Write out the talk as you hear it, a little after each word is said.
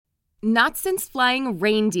Not since flying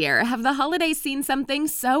reindeer have the holidays seen something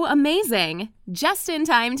so amazing. Just in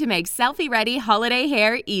time to make selfie-ready holiday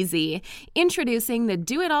hair easy. Introducing the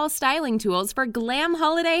do-it-all styling tools for glam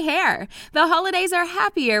holiday hair. The holidays are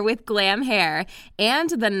happier with glam hair. And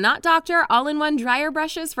the Knot Doctor all-in-one dryer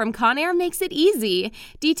brushes from Conair makes it easy.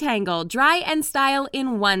 Detangle, dry, and style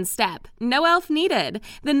in one step. No elf needed.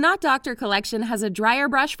 The Knot Doctor collection has a dryer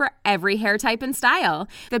brush for every hair type and style.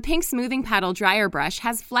 The pink smoothing paddle dryer brush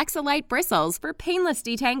has Flexolite bristles for painless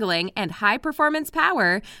detangling and high-performance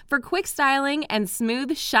power for quick styling and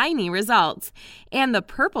smooth, shiny results. And the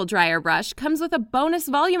purple dryer brush comes with a bonus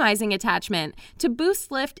volumizing attachment to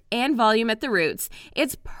boost lift and volume at the roots.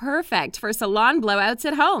 It's perfect for salon blowouts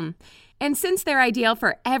at home. And since they're ideal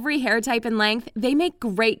for every hair type and length, they make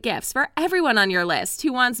great gifts for everyone on your list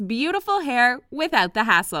who wants beautiful hair without the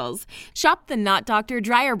hassles. Shop the Knot Doctor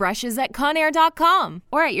dryer brushes at Conair.com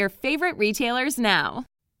or at your favorite retailers now.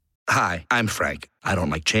 Hi, I'm Frank. I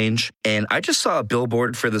don't like change. And I just saw a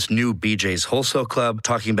billboard for this new BJ's Wholesale Club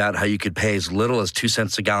talking about how you could pay as little as 2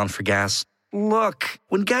 cents a gallon for gas. Look,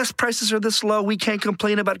 when gas prices are this low, we can't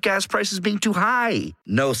complain about gas prices being too high.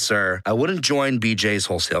 No, sir. I wouldn't join BJ's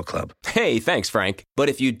Wholesale Club. Hey, thanks, Frank. But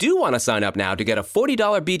if you do want to sign up now to get a $40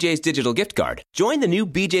 BJ's digital gift card, join the new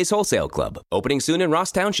BJ's Wholesale Club, opening soon in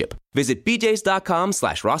Ross Township. Visit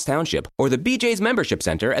bjs.com/Ross Township or the BJ's Membership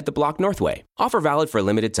Center at the Block Northway. Offer valid for a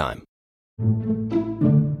limited time.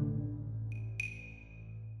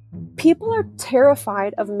 People are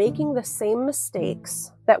terrified of making the same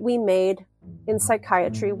mistakes that we made in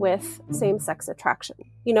psychiatry with same-sex attraction.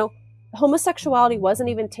 You know, homosexuality wasn't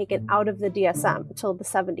even taken out of the DSM until the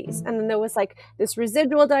 70s. And then there was like this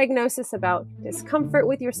residual diagnosis about discomfort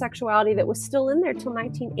with your sexuality that was still in there till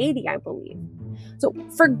 1980, I believe. So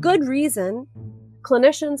for good reason,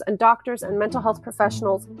 clinicians and doctors and mental health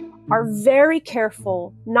professionals are very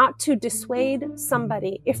careful not to dissuade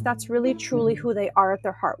somebody if that's really truly who they are at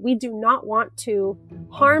their heart. We do not want to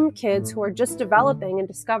harm kids who are just developing and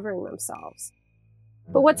discovering themselves.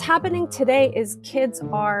 But what's happening today is kids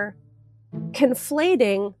are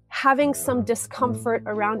conflating having some discomfort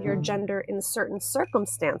around your gender in certain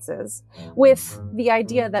circumstances with the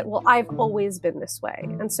idea that, well, I've always been this way.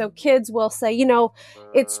 And so kids will say, you know,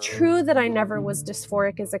 it's true that I never was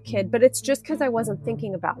dysphoric as a kid, but it's just because I wasn't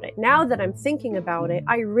thinking about it. Now that I'm thinking about it,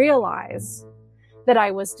 I realize that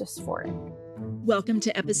I was dysphoric. Welcome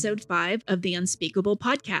to episode 5 of the Unspeakable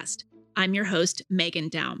podcast. I'm your host, Megan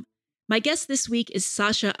Daum. My guest this week is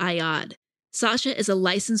Sasha Ayad. Sasha is a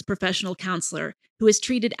licensed professional counselor who has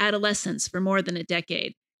treated adolescents for more than a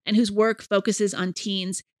decade and whose work focuses on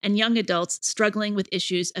teens and young adults struggling with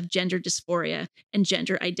issues of gender dysphoria and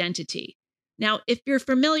gender identity. Now, if you're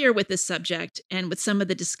familiar with this subject and with some of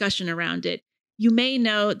the discussion around it, you may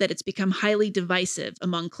know that it's become highly divisive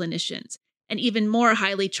among clinicians and even more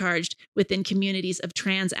highly charged within communities of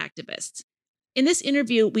trans activists. In this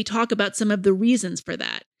interview, we talk about some of the reasons for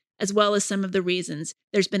that, as well as some of the reasons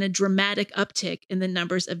there's been a dramatic uptick in the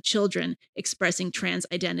numbers of children expressing trans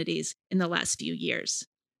identities in the last few years.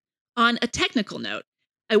 On a technical note,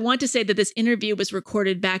 I want to say that this interview was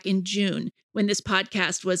recorded back in June when this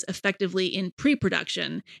podcast was effectively in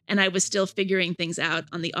pre-production and I was still figuring things out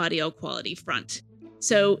on the audio quality front.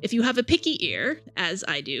 So if you have a picky ear, as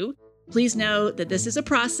I do, please know that this is a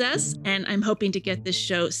process and I'm hoping to get this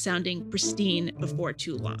show sounding pristine before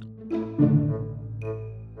too long.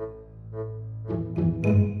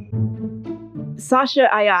 Sasha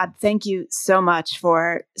Ayad, thank you so much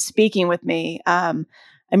for speaking with me. I'm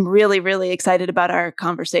really, really excited about our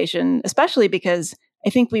conversation, especially because I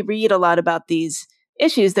think we read a lot about these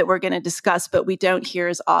issues that we're going to discuss, but we don't hear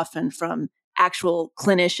as often from actual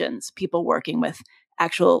clinicians, people working with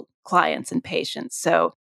actual clients and patients.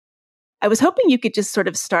 So I was hoping you could just sort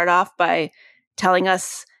of start off by telling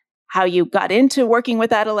us how you got into working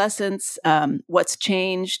with adolescents, what's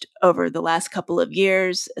changed over the last couple of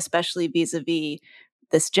years, especially vis-a-vis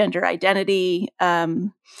this gender identity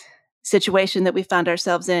situation that we found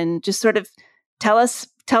ourselves in. Just sort of tell us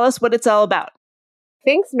what it's all about.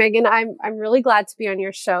 Thanks, Megan. I'm really glad to be on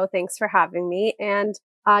your show. Thanks for having me. And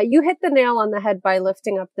you hit the nail on the head by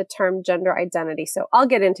lifting up the term gender identity. So I'll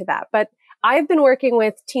get into that. But I've been working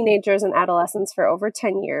with teenagers and adolescents for over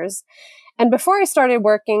 10 years. And before I started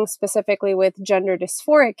working specifically with gender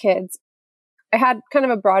dysphoric kids, I had kind of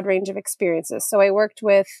a broad range of experiences. So I worked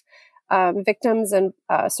with victims and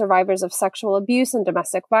survivors of sexual abuse and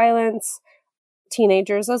domestic violence,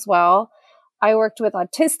 teenagers as well. I worked with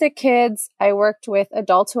autistic kids. I worked with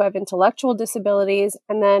adults who have intellectual disabilities.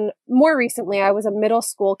 And then more recently, I was a middle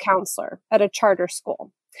school counselor at a charter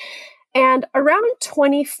school. And around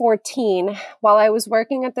 2014, while I was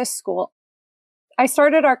working at this school, I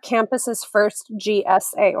started our campus's first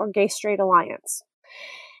GSA, or Gay Straight Alliance.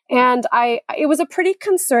 And it was a pretty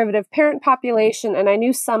conservative parent population, and I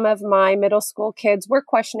knew some of my middle school kids were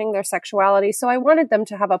questioning their sexuality. So I wanted them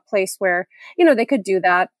to have a place where, they could do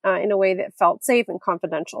that in a way that felt safe and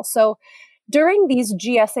confidential. So during these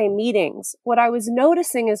GSA meetings, what I was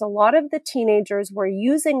noticing is a lot of the teenagers were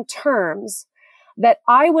using terms that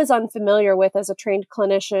I was unfamiliar with as a trained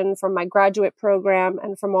clinician from my graduate program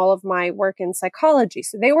and from all of my work in psychology.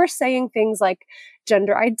 So they were saying things like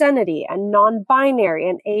gender identity and non-binary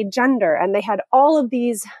and agender, and they had all of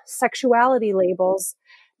these sexuality labels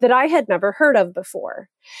that I had never heard of before.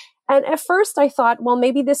 And at first I thought, well,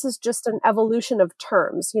 maybe this is just an evolution of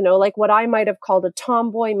terms, like what I might have called a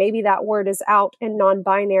tomboy. Maybe that word is out and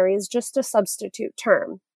non-binary is just a substitute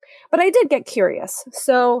term. But I did get curious.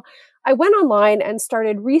 So I went online and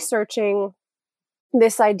started researching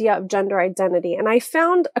this idea of gender identity. And I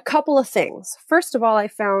found a couple of things. First of all, I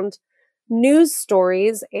found news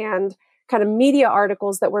stories and kind of media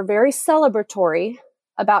articles that were very celebratory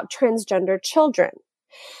about transgender children.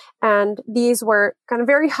 And these were kind of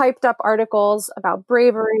very hyped up articles about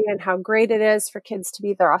bravery and how great it is for kids to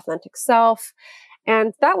be their authentic self.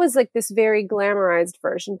 And that was like this very glamorized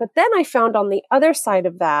version. But then I found on the other side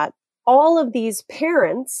of that, all of these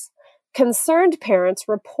concerned parents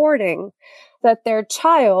reporting that their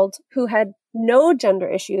child, who had no gender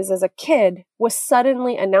issues as a kid, was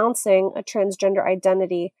suddenly announcing a transgender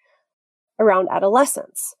identity around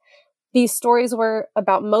adolescence. These stories were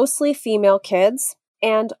about mostly female kids,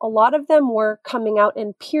 and a lot of them were coming out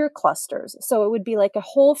in peer clusters. So it would be like a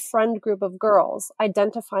whole friend group of girls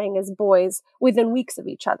identifying as boys within weeks of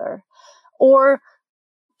each other. Or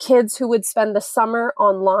kids who would spend the summer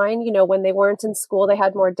online, when they weren't in school, they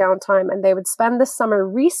had more downtime, and they would spend the summer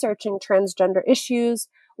researching transgender issues,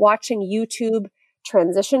 watching YouTube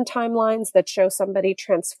transition timelines that show somebody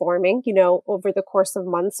transforming, over the course of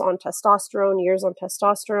months on testosterone, years on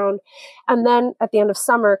testosterone, and then at the end of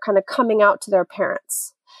summer, kind of coming out to their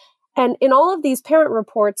parents. And in all of these parent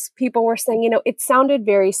reports, people were saying, it sounded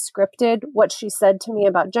very scripted, what she said to me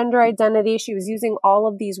about gender identity. She was using all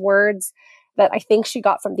of these words that I think she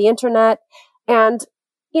got from the internet. And,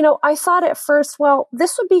 I thought at first, well,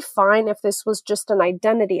 this would be fine if this was just an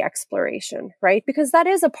identity exploration, right? Because that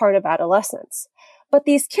is a part of adolescence. But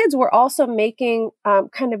these kids were also making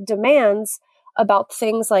kind of demands about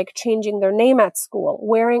things like changing their name at school,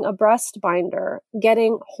 wearing a breast binder,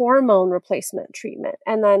 getting hormone replacement treatment,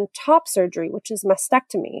 and then top surgery, which is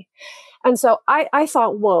mastectomy. And so I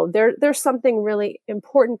thought, whoa, there's something really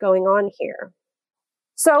important going on here.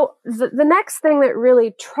 So the next thing that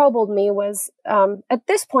really troubled me was, at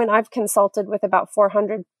this point, I've consulted with about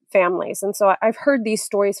 400 families. And so I've heard these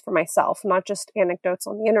stories for myself, not just anecdotes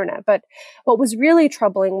on the internet. But what was really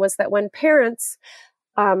troubling was that when parents,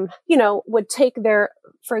 would take their,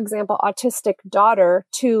 for example, autistic daughter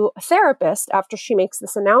to a therapist after she makes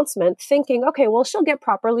this announcement, thinking, okay, well, she'll get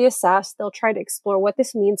properly assessed. They'll try to explore what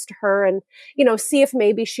this means to her and, see if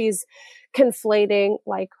maybe she's conflating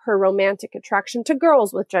like her romantic attraction to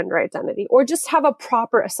girls with gender identity, or just have a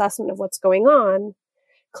proper assessment of what's going on.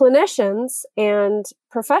 Clinicians and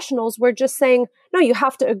professionals were just saying, no, you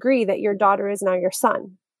have to agree that your daughter is now your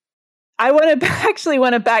son. I want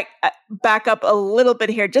to back up a little bit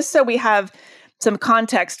here, just so we have some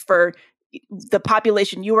context for the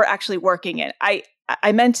population you were actually working in.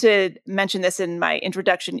 I meant to mention this in my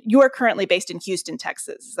introduction. You are currently based in Houston,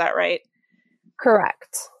 Texas. Is that right?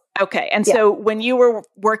 Correct. Okay. And so when you were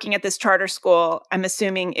working at this charter school, I'm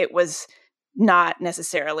assuming it was not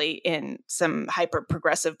necessarily in some hyper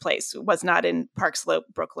progressive place. It was not in Park Slope,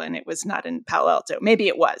 Brooklyn. It was not in Palo Alto. Maybe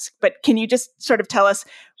it was. But can you just sort of tell us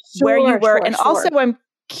where you were? And also, I'm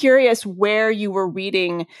curious where you were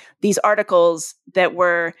reading these articles that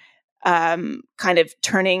were kind of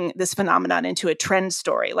turning this phenomenon into a trend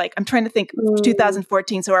story. Like, I'm trying to think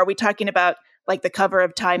 2014. So are we talking about like the cover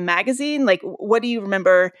of Time magazine? Like, what do you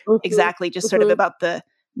remember exactly just sort of about the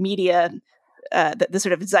media, the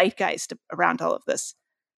sort of zeitgeist around all of this?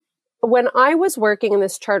 When I was working in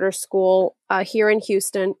this charter school here in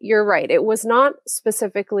Houston, you're right. It was not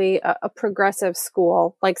specifically a progressive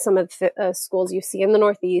school like some of the schools you see in the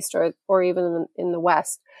Northeast or even in the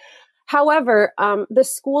West. However, the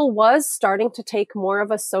school was starting to take more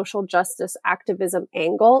of a social justice activism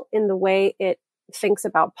angle in the way it thinks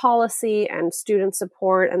about policy and student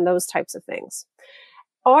support and those types of things.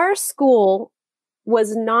 Our school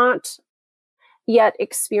was not yet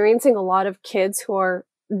experiencing a lot of kids who are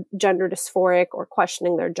gender dysphoric or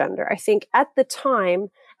questioning their gender. I think at the time,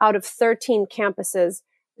 out of 13 campuses,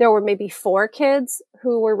 there were maybe 4 kids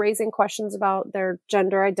who were raising questions about their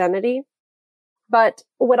gender identity. But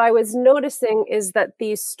what I was noticing is that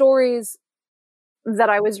these stories that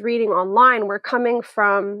I was reading online were coming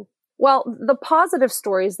from, well, the positive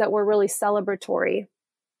stories that were really celebratory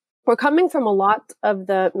were coming from a lot of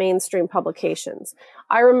the mainstream publications.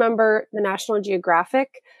 I remember the National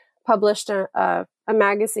Geographic published a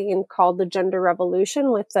magazine called The Gender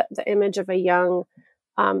Revolution with the image of a young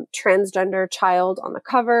transgender child on the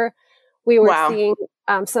cover. We were seeing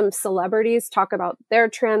some celebrities talk about their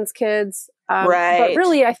trans kids. But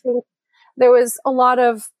really, I think there was a lot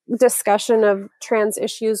of discussion of trans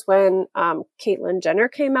issues when Caitlyn Jenner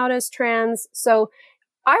came out as trans. So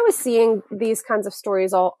I was seeing these kinds of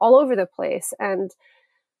stories all over the place, and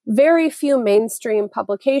very few mainstream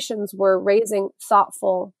publications were raising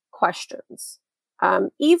thoughtful questions.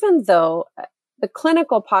 Even though the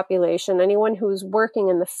clinical population, anyone who's working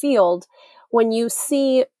in the field, when you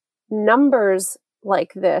see numbers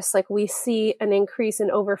like this, like we see an increase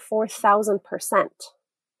in over 4,000%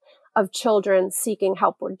 of children seeking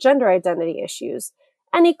help with gender identity issues,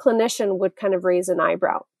 any clinician would kind of raise an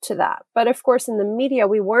eyebrow to that. But of course, in the media,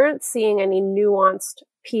 we weren't seeing any nuanced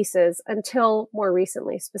pieces until more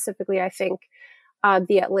recently. Specifically, I think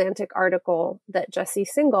the Atlantic article that Jesse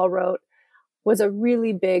Singal wrote was a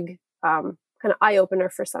really big kind of eye-opener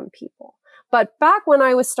for some people. But back when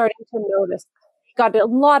I was starting to notice, he got a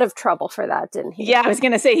lot of trouble for that, didn't he? Yeah, I was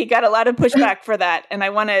going to say he got a lot of pushback for that. And I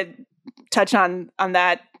want to touch on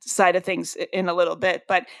that side of things in a little bit.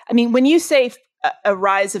 But I mean, when you say a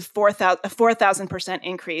rise of 4,000%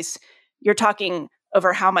 increase, you're talking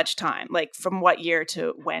over how much time? Like from what year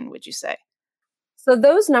to when, would you say? So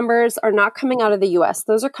those numbers are not coming out of the US.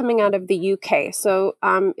 Those are coming out of the UK. So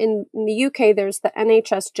in the UK, there's the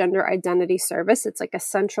NHS Gender Identity Service. It's like a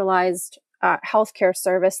centralized healthcare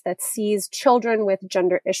service that sees children with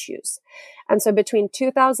gender issues. And so between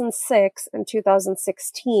 2006 and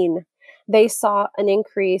 2016, they saw an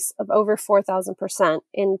increase of over 4,000%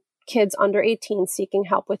 in kids under 18 seeking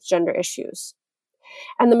help with gender issues.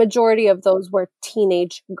 And the majority of those were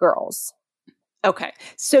teenage girls. Okay.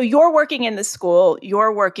 So you're working in the school,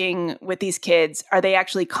 you're working with these kids. Are they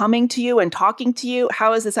actually coming to you and talking to you?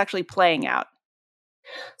 How is this actually playing out?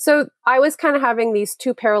 So I was kind of having these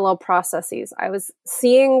two parallel processes. I was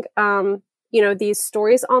seeing, these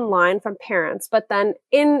stories online from parents, but then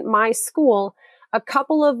in my school, a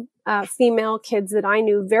couple of female kids that I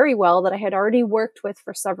knew very well that I had already worked with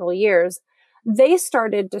for several years, they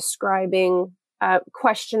started describing,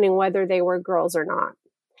 questioning whether they were girls or not.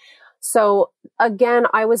 So again,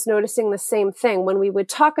 I was noticing the same thing. When we would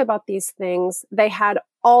talk about these things, they had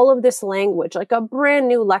all of this language, like a brand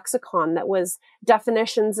new lexicon that was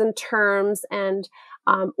definitions and terms and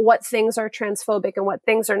what things are transphobic and what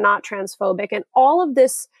things are not transphobic, and all of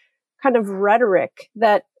this kind of rhetoric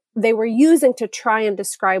that they were using to try and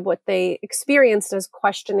describe what they experienced as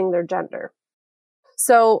questioning their gender.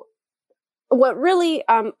 So what really,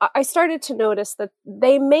 I started to notice that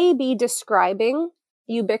they may be describing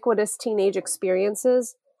ubiquitous teenage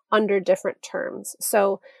experiences under different terms.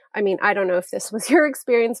 So, I mean, I don't know if this was your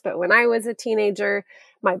experience, but when I was a teenager,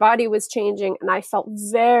 my body was changing and I felt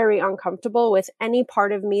very uncomfortable with any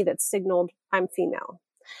part of me that signaled I'm female.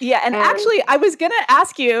 Yeah. And actually, I was going to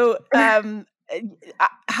ask you,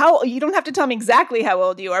 how, you don't have to tell me exactly how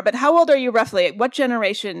old you are, but how old are you roughly? What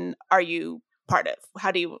generation are you part of?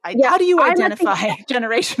 How do you identify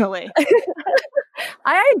generationally?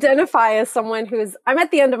 I identify as someone I'm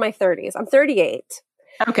at the end of my 30s. I'm 38.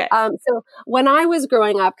 Okay. So when I was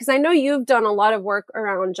growing up, because I know you've done a lot of work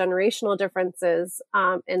around generational differences,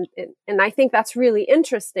 and I think that's really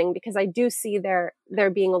interesting because I do see there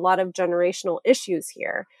being a lot of generational issues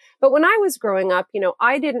here. But when I was growing up,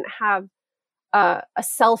 I didn't have a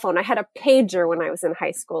cell phone. I had a pager when I was in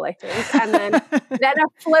high school, I think, and then a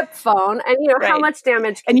flip phone. And right. How much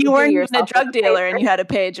damage can you do yourself? And you weren't a drug dealer, and you had a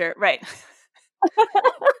pager, right?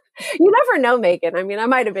 You never know, Megan. I mean, I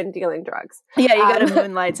might have been dealing drugs. Yeah, you got to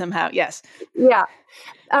moonlight somehow. Yes. Yeah.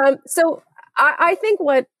 So I think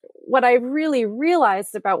what I really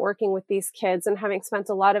realized about working with these kids and having spent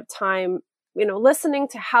a lot of time, listening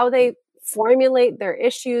to how they formulate their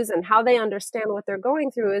issues and how they understand what they're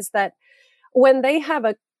going through is that when they have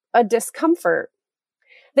a discomfort,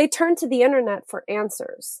 they turn to the internet for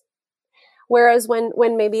answers. Whereas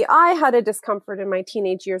when maybe I had a discomfort in my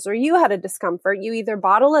teenage years or you had a discomfort, you either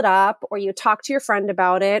bottle it up or you talk to your friend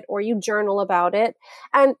about it or you journal about it.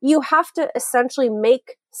 And you have to essentially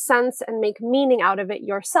make sense and make meaning out of it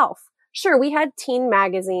yourself. Sure, we had teen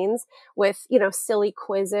magazines with, silly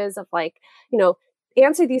quizzes of like,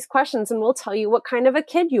 answer these questions and we'll tell you what kind of a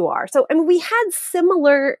kid you are. So, I mean, we had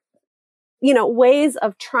similar, ways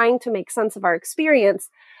of trying to make sense of our experience,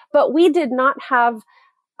 but we did not have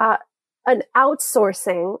an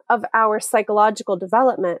outsourcing of our psychological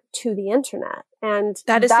development to the internet. And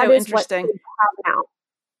that is so interesting. What we have now.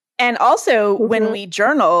 And also, when we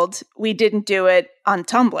journaled, we didn't do it on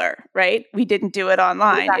Tumblr, right? We didn't do it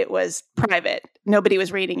online. Exactly. It was private. Nobody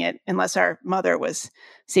was reading it unless our mother was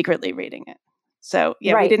secretly reading it. So,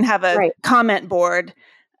 we didn't have a comment board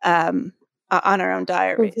on our own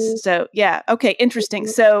diaries. Mm-hmm. So, okay, interesting.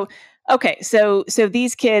 Mm-hmm. So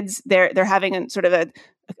these kids, they're having a sort of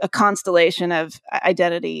a constellation of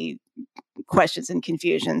identity questions and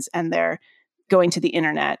confusions, and they're going to the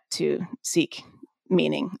internet to seek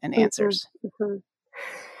meaning and answers. Mm-hmm.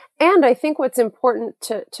 And I think what's important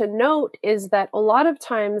to note is that a lot of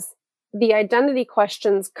times the identity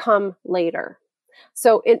questions come later.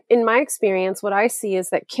 So in my experience, what I see is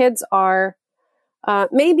that kids are,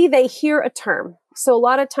 maybe they hear a term. So a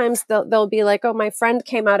lot of times they'll be like, oh, my friend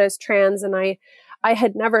came out as trans and I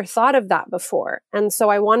had never thought of that before. And so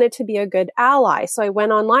I wanted to be a good ally. So I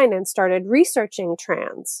went online and started researching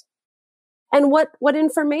trans. And what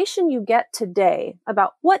information you get today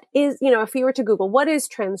about what is, if you were to Google, what is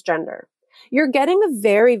transgender? You're getting a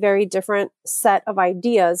very, very different set of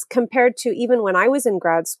ideas compared to even when I was in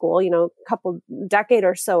grad school, a couple decade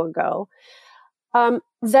or so ago,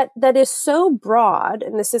 that is so broad.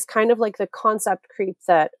 And this is kind of like the concept creep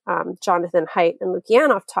that Jonathan Haidt and Luke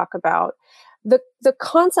Yanoff talk about. The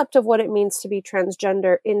concept of what it means to be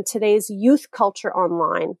transgender in today's youth culture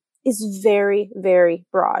online is very, very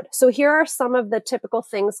broad. So here are some of the typical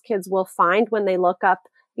things kids will find when they look up,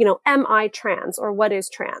 am I trans or what is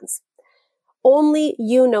trans? Only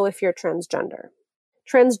you know if you're transgender.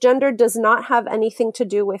 Transgender does not have anything to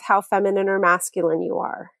do with how feminine or masculine you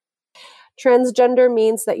are. Transgender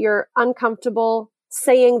means that you're uncomfortable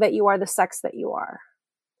saying that you are the sex that you are.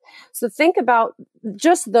 So think about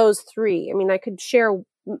just those three. I mean, I could share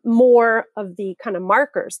more of the kind of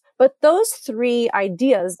markers, but those three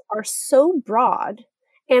ideas are so broad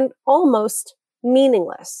and almost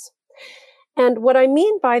meaningless. And what I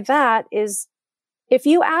mean by that is if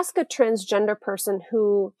you ask a transgender person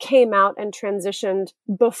who came out and transitioned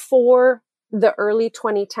before the early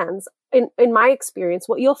 2010s, in my experience,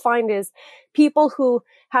 what you'll find is people who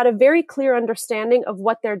had a very clear understanding of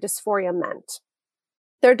what their dysphoria meant.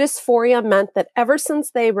 Their dysphoria meant that ever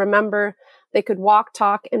since they remember they could walk,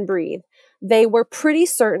 talk, and breathe, they were pretty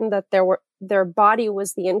certain that their body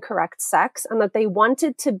was the incorrect sex and that they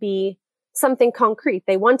wanted to be something concrete.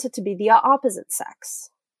 They wanted to be the opposite sex.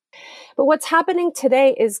 But what's happening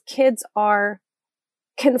today is kids are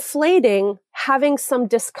conflating having some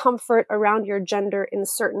discomfort around your gender in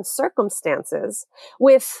certain circumstances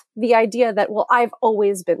with the idea that, well, I've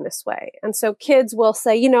always been this way. And so kids will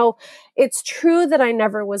say, it's true that I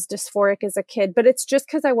never was dysphoric as a kid, but it's just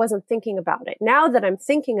because I wasn't thinking about it. Now that I'm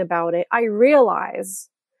thinking about it, I realize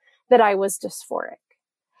that I was dysphoric.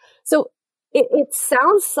 So it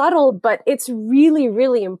sounds subtle, but it's really,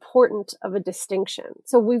 really important of a distinction.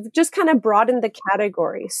 So we've just kind of broadened the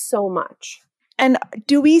category so much. And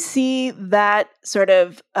do we see that sort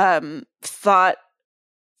of thought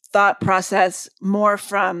process more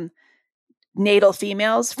from natal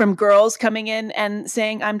females, from girls coming in and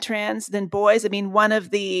saying I'm trans than boys? I mean, one of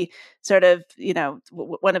the sort of,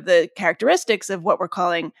 one of the characteristics of what we're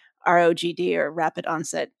calling ROGD or rapid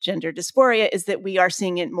onset gender dysphoria is that we are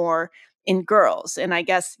seeing it more in girls. And I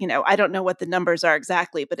guess, I don't know what the numbers are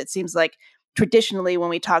exactly, but it seems like traditionally when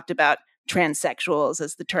we talked about transsexuals,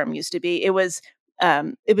 as the term used to be, it was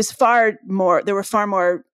far more, there were far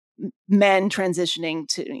more men transitioning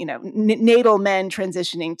to, natal men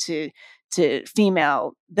transitioning to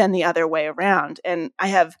female than the other way around. And I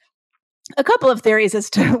have a couple of theories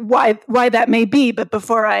as to why that may be. But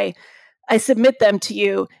before I submit them to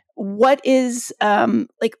you, what is,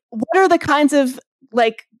 what are the kinds of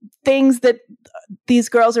things that these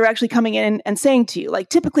girls are actually coming in and saying to you? Like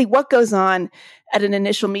typically what goes on at an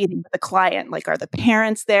initial meeting with the client? Like, are the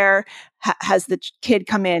parents there? Has the kid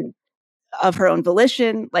come in of her own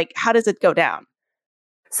volition? Like, how does it go down?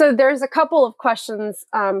 So there's a couple of questions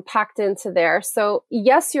packed into there. So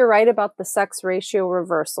yes, you're right about the sex ratio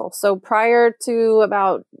reversal. So prior to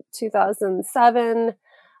about 2007,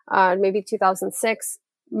 maybe 2006,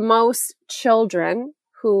 most children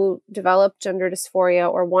who develop gender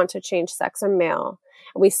dysphoria or want to change sex are male.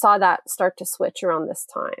 We saw that start to switch around this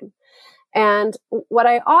time. And what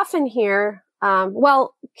I often hear,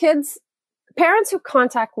 parents who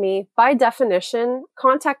contact me, by definition,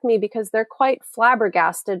 contact me because they're quite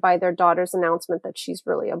flabbergasted by their daughter's announcement that she's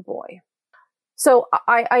really a boy. So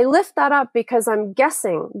I lift that up because I'm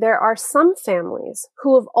guessing there are some families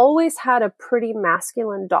who have always had a pretty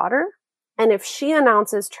masculine daughter. And if she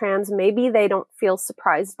announces trans, maybe they don't feel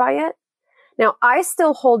surprised by it. Now, I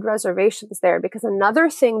still hold reservations there because another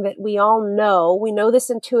thing that we all know, we know this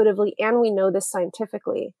intuitively and we know this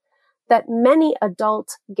scientifically, that many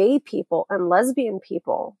adult gay people and lesbian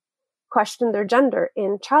people question their gender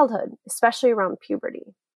in childhood, especially around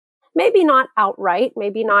puberty. Maybe not outright,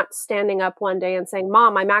 maybe not standing up one day and saying,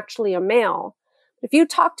 Mom, I'm actually a male. If you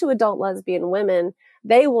talk to adult lesbian women,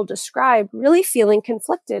 they will describe really feeling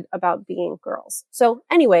conflicted about being girls. So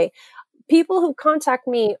anyway, people who contact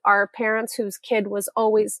me are parents whose kid was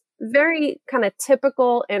always very kind of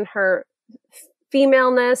typical in her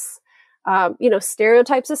femaleness,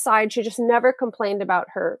 stereotypes aside. She just never complained about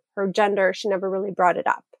her gender. She never really brought it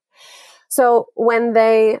up. So when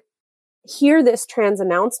they hear this trans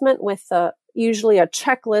announcement with usually a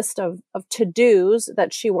checklist of to-dos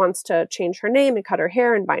that she wants to change her name and cut her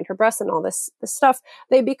hair and bind her breasts and all this stuff,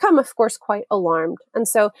 they become, of course, quite alarmed. And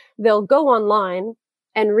so they'll go online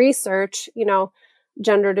and research,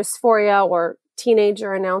 gender dysphoria or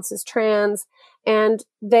teenager announces trans, and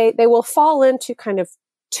they will fall into kind of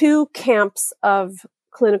two camps of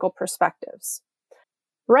clinical perspectives.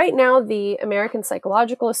 Right now, the American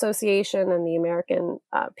Psychological Association and the American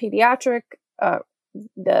Pediatric,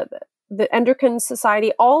 the Endocrine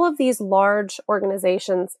Society, all of these large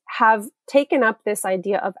organizations have taken up this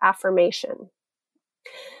idea of affirmation,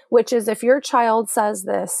 which is if your child says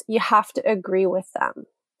this, you have to agree with them.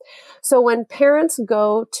 So when parents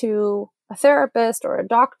go to a therapist or a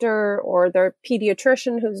doctor or their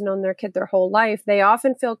pediatrician who's known their kid their whole life, they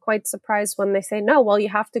often feel quite surprised when they say, no, well, you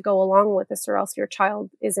have to go along with this or else your child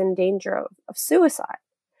is in danger of suicide.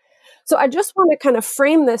 So I just want to kind of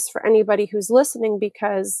frame this for anybody who's listening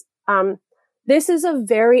because this is a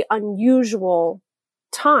very unusual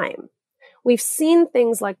time. We've seen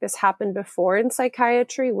things like this happen before in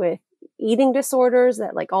psychiatry with eating disorders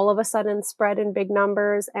that like all of a sudden spread in big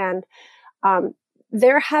numbers. And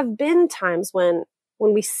there have been times when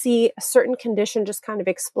we see a certain condition just kind of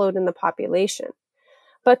explode in the population.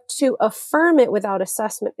 But to affirm it without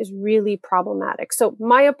assessment is really problematic. So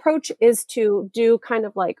my approach is to do kind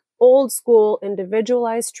of like old school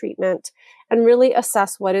individualized treatment and really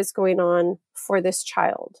assess what is going on for this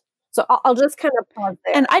child. So I'll just kind of pause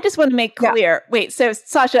there. And I just want to make clear, wait, so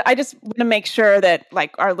Sasha, I just want to make sure that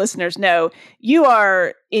like our listeners know you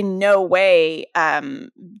are in no way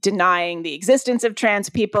denying the existence of trans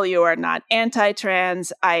people. You are not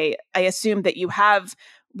anti-trans. I assume that you have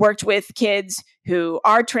worked with kids who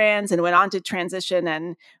are trans and went on to transition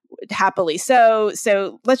and happily so.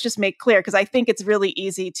 So let's just make clear, because I think it's really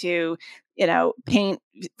easy to, paint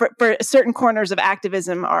for certain corners of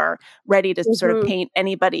activism are ready to sort of paint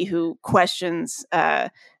anybody who questions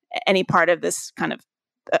any part of this kind of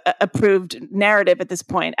approved narrative at this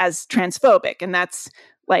point as transphobic. And that's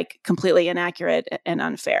like completely inaccurate and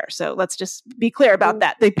unfair. So let's just be clear about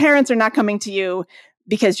that. The parents are not coming to you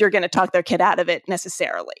because you're going to talk their kid out of it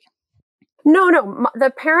necessarily. No. The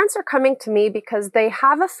parents are coming to me because they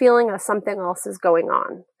have a feeling that something else is going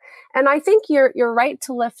on. And I think you're right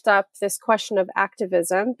to lift up this question of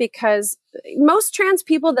activism, because most trans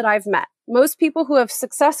people that I've met, most people who have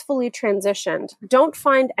successfully transitioned, don't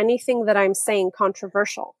find anything that I'm saying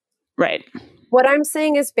controversial. Right. What I'm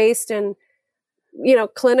saying is based in,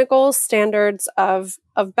 clinical standards of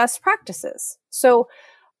best practices. So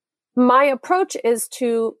my approach is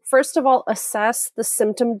to, first of all, assess the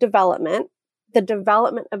symptom development, the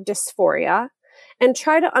development of dysphoria, and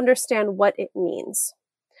try to understand what it means.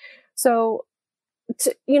 So,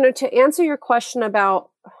 to answer your question about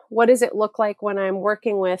what does it look like when I'm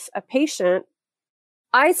working with a patient,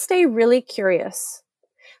 I stay really curious.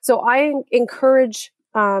 So I encourage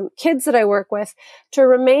kids that I work with to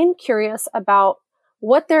remain curious about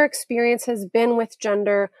what their experience has been with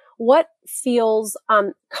gender, what feels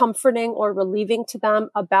comforting or relieving to them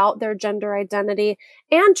about their gender identity,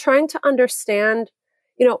 and trying to understand,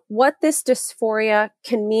 what this dysphoria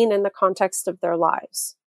can mean in the context of their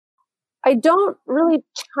lives. I don't really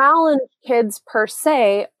challenge kids per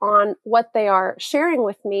se on what they are sharing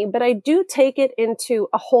with me, but I do take it into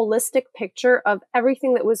a holistic picture of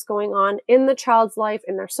everything that was going on in the child's life,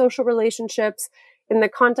 in their social relationships, in the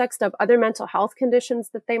context of other mental health conditions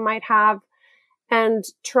that they might have, and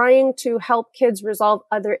trying to help kids resolve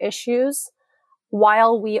other issues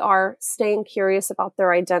while we are staying curious about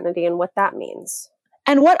their identity and what that means.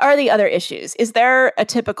 And what are the other issues? Is there a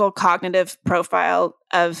typical cognitive profile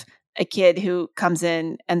of a kid who comes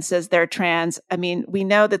in and says they're trans, I mean, we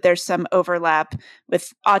know that there's some overlap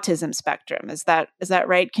with autism spectrum. Is that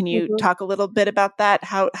right? Can you talk a little bit about that?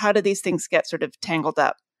 How do these things get sort of tangled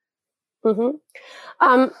up?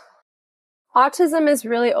 Autism is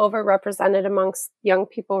really overrepresented amongst young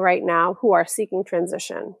people right now who are seeking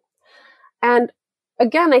transition. And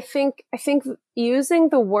again, I think using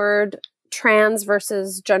the word trans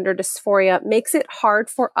versus gender dysphoria makes it hard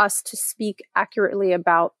for us to speak accurately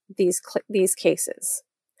about these cases.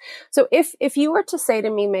 So if you were to say to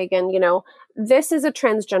me, Megan, this is a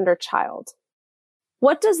transgender child,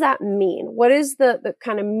 what does that mean? What is the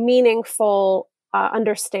kind of meaningful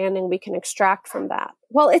understanding we can extract from that?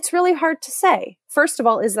 Well, it's really hard to say. First of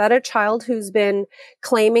all, is that a child who's been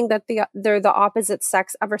claiming that they're the opposite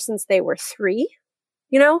sex ever since they were 3?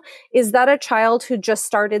 Is that a child who just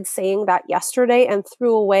started saying that yesterday and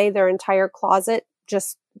threw away their entire closet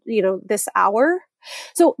just, this hour?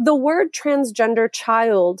 So the word transgender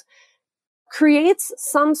child creates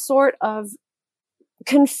some sort of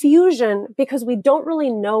confusion because we don't really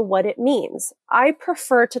know what it means. I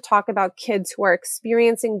prefer to talk about kids who are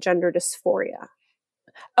experiencing gender dysphoria.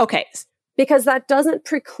 Okay. Because that doesn't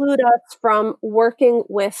preclude us from working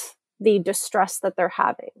with the distress that they're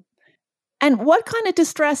having. And what kind of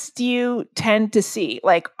distress do you tend to see?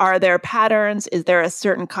 Like, are there patterns? Is there a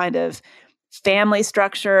certain kind of family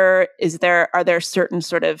structure? Are there certain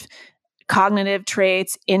sort of cognitive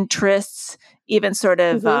traits, interests, even sort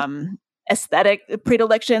of aesthetic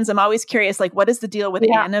predilections? I'm always curious, like, what is the deal with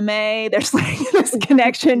anime? There's like this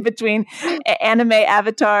connection between anime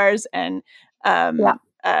avatars and,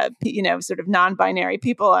 sort of non-binary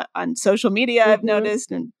people on social media, I've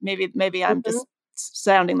noticed. And maybe I'm just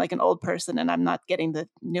sounding like an old person and I'm not getting the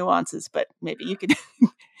nuances, but maybe you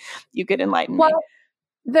could enlighten me.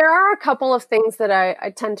 There are a couple of things that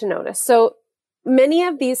I tend to notice. So many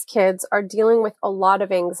of these kids are dealing with a lot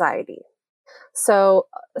of anxiety. So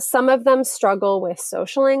some of them struggle with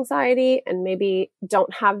social anxiety and maybe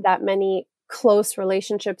don't have that many close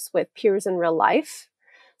relationships with peers in real life.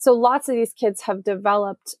 So lots of these kids have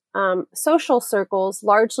developed social circles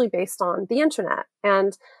largely based on the internet.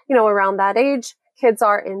 And, around that age, kids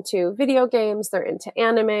are into video games, they're into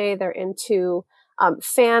anime, they're into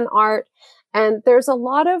fan art. And there's a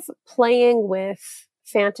lot of playing with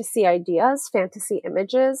fantasy ideas, fantasy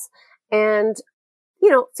images, and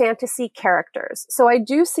fantasy characters. So I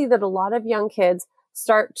do see that a lot of young kids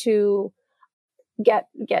start to get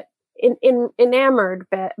enamored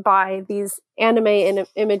by these anime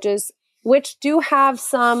images, which do have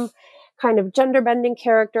some kind of gender bending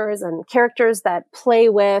characters and characters that play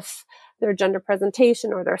with their gender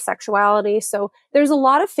presentation or their sexuality. So there's a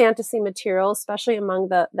lot of fantasy material, especially among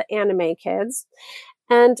the anime kids.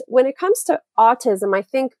 And when it comes to autism, I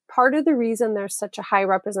think part of the reason there's such a high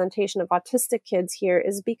representation of autistic kids here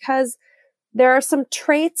is because there are some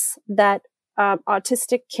traits that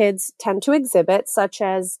autistic kids tend to exhibit, such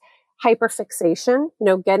as hyperfixation,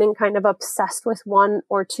 getting kind of obsessed with one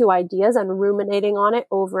or two ideas and ruminating on it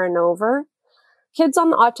over and over. Kids on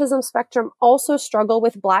the autism spectrum also struggle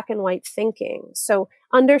with black and white thinking. So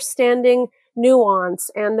understanding nuance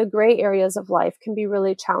and the gray areas of life can be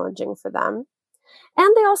really challenging for them.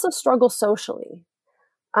 And they also struggle socially.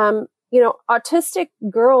 Autistic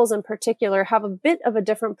girls in particular have a bit of a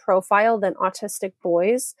different profile than autistic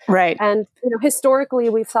boys. Right. And, historically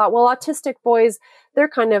we've thought, well, autistic boys, they're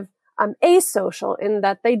kind of asocial in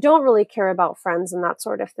that they don't really care about friends and that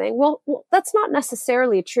sort of thing. Well, that's not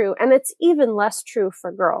necessarily true. And it's even less true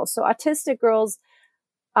for girls. So autistic girls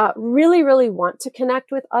really, really want to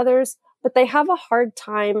connect with others, but they have a hard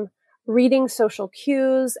time reading social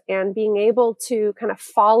cues and being able to kind of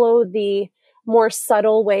follow the more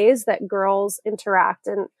subtle ways that girls interact.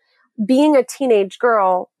 And being a teenage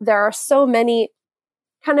girl, there are so many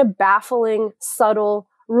kind of baffling, subtle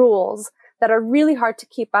rules that are really hard to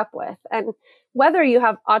keep up with. And whether you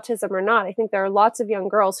have autism or not, I think there are lots of young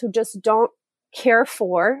girls who just don't care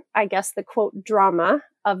for, I guess, the quote drama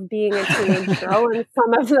of being a teenage girl and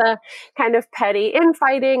some of the kind of petty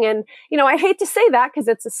infighting. And, I hate to say that because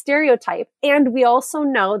it's a stereotype. And we also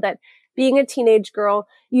know that being a teenage girl,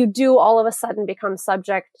 you do all of a sudden become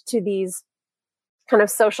subject to these kind of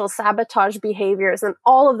social sabotage behaviors and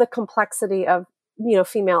all of the complexity of,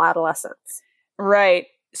 female adolescence. Right.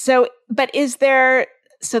 So, but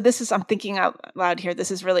I'm thinking out loud here.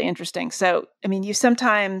 This is really interesting. So, I mean, you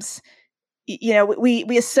sometimes,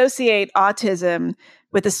 we associate autism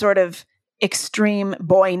with a sort of extreme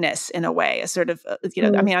boyness in a way, a sort of,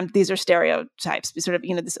 I mean, these are stereotypes, sort of,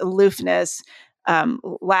 this aloofness,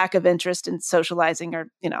 lack of interest in socializing, or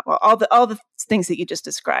all the things that you just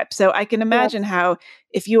described. So I can imagine how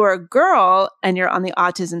if you are a girl and you're on the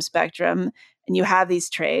autism spectrum and you have these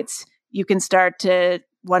traits, you can start to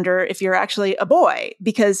wonder if you're actually a boy,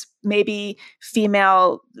 because maybe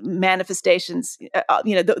female manifestations,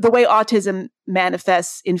 the way autism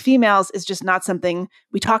manifests in females is just not something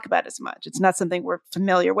we talk about as much. It's not something we're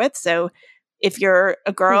familiar with. So if you're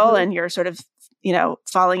a girl and you're sort of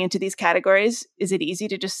falling into these categories, is it easy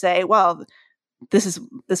to just say, well, this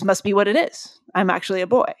must be what it is. I'm actually a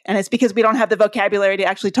boy. And it's because we don't have the vocabulary to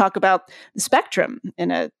actually talk about the spectrum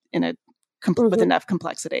with enough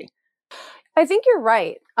complexity. I think you're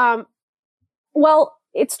right. Well,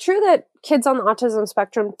 it's true that kids on the autism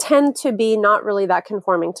spectrum tend to be not really that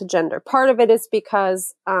conforming to gender. Part of it is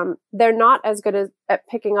because they're not as good at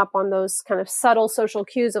picking up on those kind of subtle social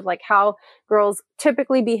cues of like how girls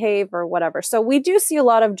typically behave or whatever. So we do see a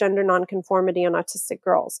lot of gender nonconformity in autistic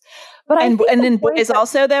girls. But and in boys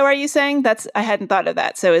also, though, are you saying I hadn't thought of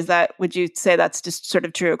that. So would you say that's just sort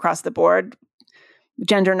of true across the board?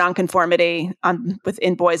 Gender nonconformity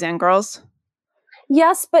within boys and girls?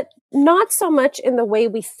 Yes, but not so much in the way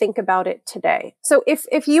we think about it today. So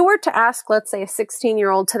if you were to ask, let's say, a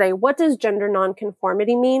 16-year-old today, what does gender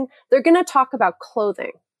nonconformity mean? They're going to talk about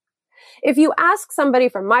clothing. If you ask somebody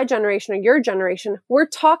from my generation or your generation, we're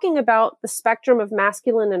talking about the spectrum of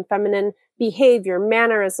masculine and feminine behavior,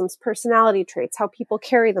 mannerisms, personality traits, how people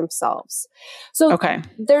carry themselves. So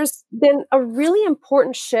there's been a really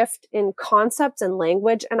important shift in concepts and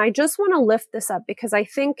language. And I just want to lift this up because I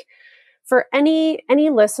think for any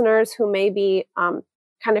listeners who may be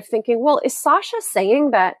kind of thinking, well, is Sasha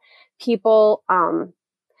saying that people,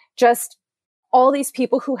 just all these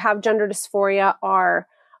people who have gender dysphoria are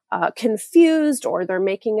confused or they're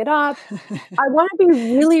making it up? I want to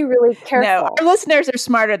be really, really careful. No, our listeners are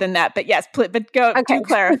smarter than that, but yes, but do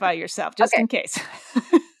clarify yourself just in case.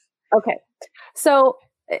 Okay. So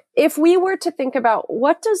if we were to think about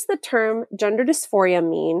what does the term gender dysphoria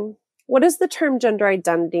mean? What does the term gender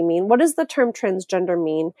identity mean? What does the term transgender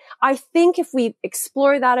mean? I think if we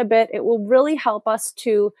explore that a bit, it will really help us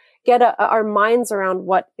to get our minds around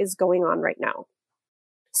what is going on right now.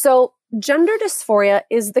 So gender dysphoria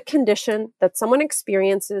is the condition that someone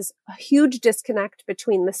experiences a huge disconnect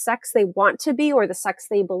between the sex they want to be or the sex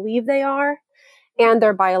they believe they are and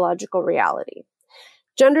their biological reality.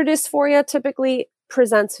 Gender dysphoria typically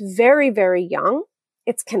presents very, very young.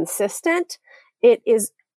 It's consistent. It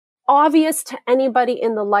is obvious to anybody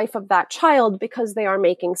in the life of that child because they are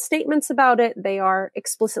making statements about it. They are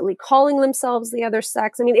explicitly calling themselves the other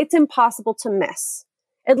sex. I mean, it's impossible to miss.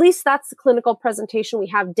 At least that's the clinical presentation we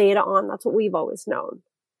have data on. That's what we've always known.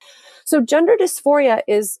 So gender dysphoria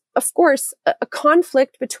is, of course, a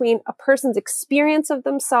conflict between a person's experience of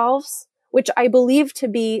themselves, which I believe to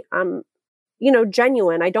be,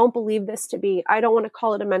 genuine. I don't believe this to be, I don't want to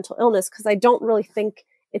call it a mental illness because I don't really think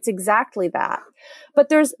it's exactly that. But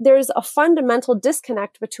there's a fundamental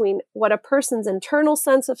disconnect between what a person's internal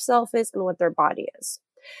sense of self is and what their body is.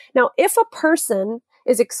 Now, if a person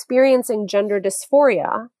is experiencing gender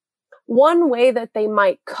dysphoria, one way that they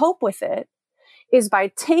might cope with it is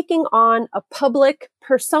by taking on a public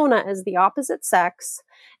persona as the opposite sex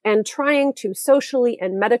and trying to socially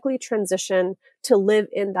and medically transition to live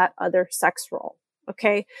in that other sex role.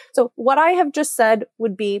 Okay. So what I have just said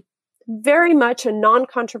would be very much a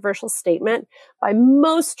non-controversial statement by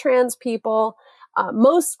most trans people,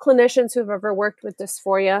 most clinicians who've ever worked with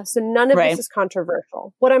dysphoria. So none of this is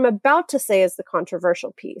controversial. What I'm about to say is the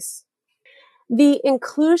controversial piece. The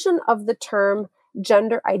inclusion of the term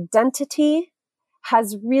gender identity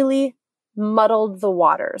has really muddled the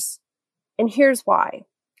waters. And here's why.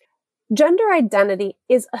 Gender identity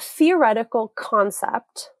is a theoretical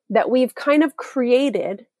concept that we've kind of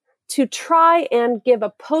created to try and give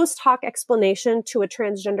a post hoc explanation to a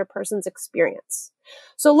transgender person's experience.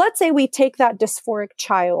 So let's say we take that dysphoric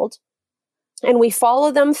child and we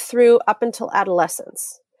follow them through up until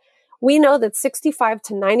adolescence. We know that 65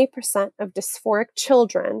 to 90% of dysphoric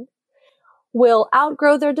children will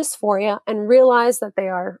outgrow their dysphoria and realize that they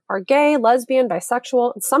are gay, lesbian,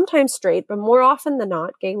 bisexual, and sometimes straight, but more often than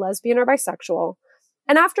not, gay, lesbian, or bisexual.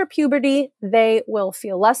 And after puberty, they will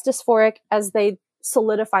feel less dysphoric as they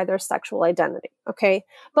solidify their sexual identity. Okay.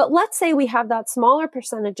 But let's say we have that smaller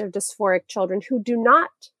percentage of dysphoric children who do not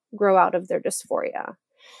grow out of their dysphoria.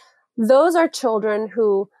 Those are children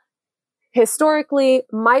who historically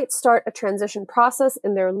might start a transition process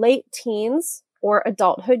in their late teens or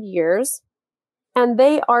adulthood years. and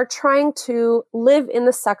they are trying to live in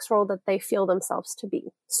the sex role that they feel themselves to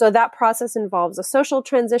be. So that process involves a social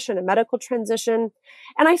transition, a medical transition.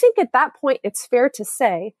 And I think at that point, it's fair to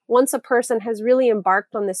say, once a person has really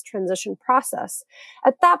embarked on this transition process,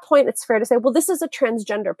 at that point, it's fair to say, well, this is a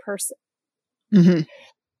transgender person. Mm-hmm.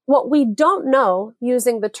 What we don't know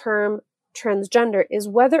using the term transgender is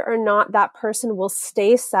whether or not that person will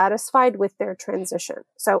stay satisfied with their transition.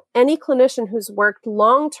 So any clinician who's worked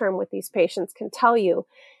long-term with these patients can tell you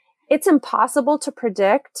it's impossible to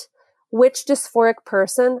predict which dysphoric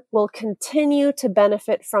person will continue to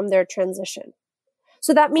benefit from their transition.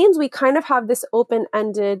 So that means we kind of have this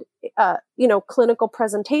open-ended, clinical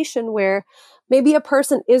presentation where maybe a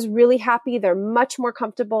person is really happy, they're much more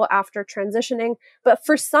comfortable after transitioning, but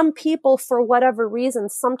for some people, for whatever reason,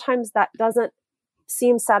 sometimes that doesn't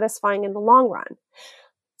seem satisfying in the long run.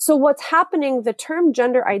 So what's happening, the term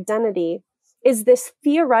gender identity is this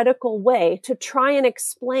theoretical way to try and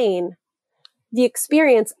explain the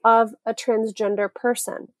experience of a transgender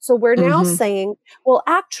person. So we're now saying, well,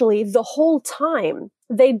 actually, the whole time,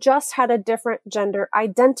 they just had a different gender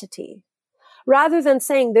identity, rather than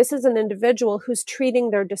saying this is an individual who's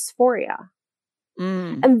treating their dysphoria.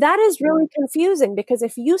 And that is really confusing, because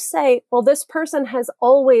if you say, well, this person has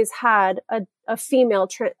always had a female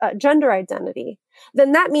gender identity,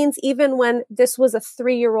 then that means even when this was a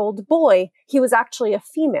 3-year-old boy, he was actually a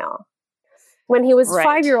female. When he was a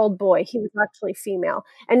 5-year-old boy, he was actually female.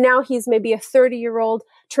 And now he's maybe a 30-year-old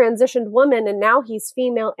transitioned woman, and now he's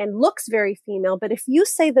female and looks very female. But if you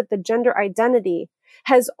say that the gender identity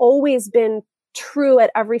has always been true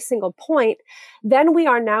at every single point, then we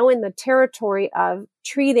are now in the territory of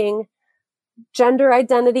treating gender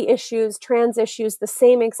identity issues, trans issues, the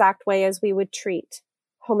same exact way as we would treat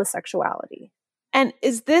homosexuality. And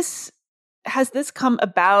has this come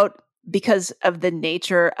about because of the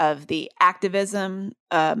nature of the activism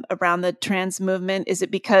around the trans movement? Is it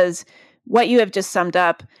because what you have just summed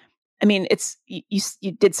up, I mean,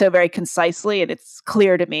 you did so very concisely and it's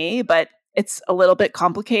clear to me, but it's a little bit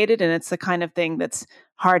complicated, and it's the kind of thing that's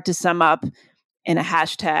hard to sum up in a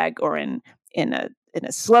hashtag or in a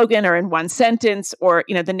slogan or in one sentence. Or,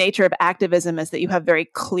 the nature of activism is that you have very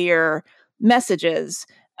clear messages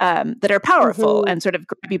that are powerful and sort of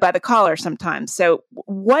grab you by the collar sometimes. So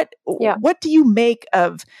what do you make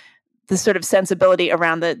of the sort of sensibility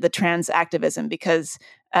around the trans activism? Because,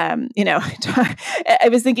 I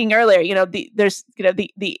was thinking earlier, there's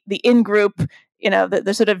the in-group,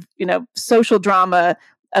 the sort of, social drama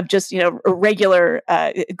of just, regular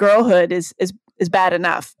girlhood is bad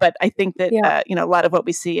enough. But I think that, a lot of what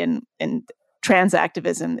we see in trans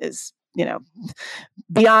activism is,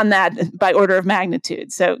 beyond that by order of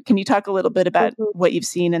magnitude. So can you talk a little bit about what you've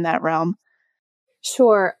seen in that realm?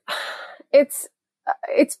 Sure. It's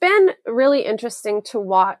been really interesting to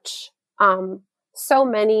watch so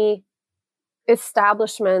many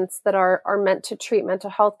establishments that are meant to treat mental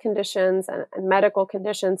health conditions and medical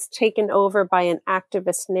conditions taken over by an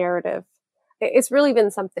activist narrative. It's really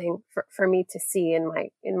been something for me to see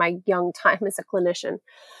in my young time as a clinician.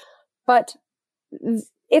 But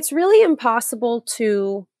it's really impossible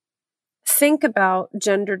to think about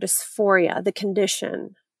gender dysphoria, the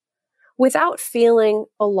condition, without feeling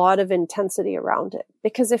a lot of intensity around it.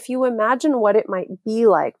 Because if you imagine what it might be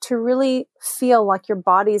like to really feel like your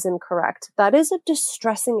body's incorrect, that is a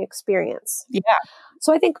distressing experience. Yeah.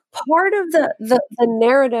 So I think part of the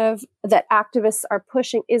narrative that activists are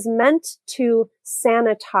pushing is meant to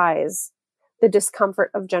sanitize the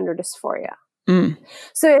discomfort of gender dysphoria.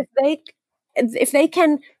 So if they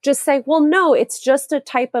can just say, well, no, it's just a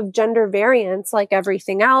type of gender variance like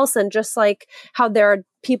everything else. And just like how there are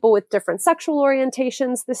people with different sexual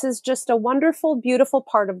orientations, this is just a wonderful, beautiful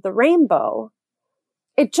part of the rainbow.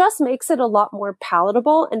 It just makes it a lot more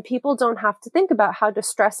palatable, and people don't have to think about how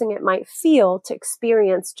distressing it might feel to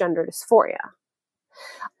experience gender dysphoria.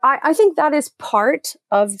 I think that is part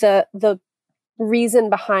of the reason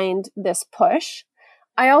behind this push.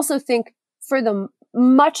 I also think for the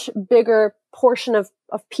much bigger portion of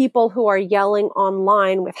people who are yelling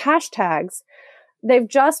online with hashtags, they've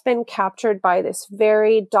just been captured by this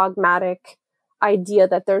very dogmatic idea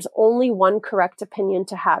that there's only one correct opinion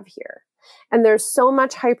to have here. And there's so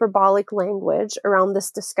much hyperbolic language around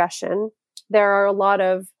this discussion. There are a lot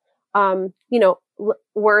of,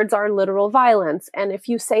 words are literal violence. And if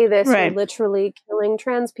you say this, you're literally killing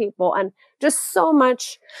trans people. And just so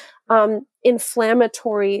much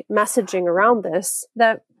inflammatory messaging around this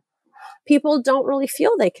that people don't really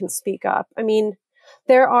feel they can speak up. I mean,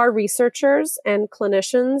 there are researchers and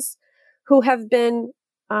clinicians who have been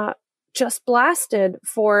just blasted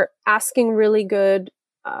for asking really good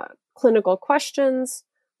clinical questions.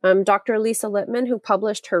 Dr. Lisa Lippman, who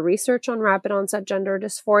published her research on rapid onset gender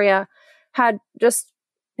dysphoria, had just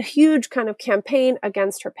a huge kind of campaign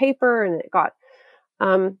against her paper, and it got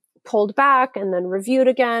pulled back and then reviewed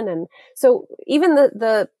again. And so even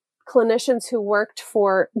the clinicians who worked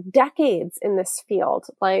for decades in this field,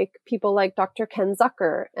 like people like Dr. Ken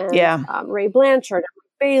Zucker and Ray Blanchard and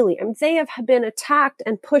Bailey, I mean, they have been attacked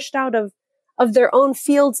and pushed out of their own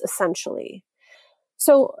fields, essentially.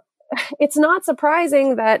 So it's not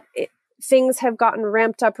surprising that things have gotten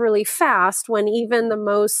ramped up really fast when even the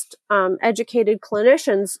most educated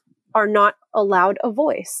clinicians are not allowed a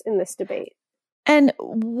voice in this debate. And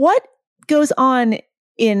what goes on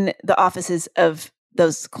in the offices of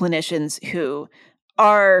those clinicians who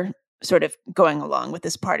are sort of going along with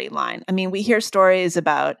this party line? I mean, we hear stories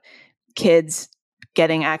about kids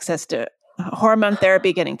getting access to hormone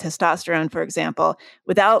therapy, getting testosterone, for example,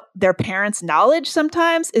 without their parents' knowledge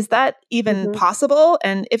sometimes. Is that even possible?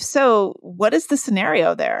 And if so, what is the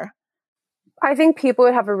scenario there? I think people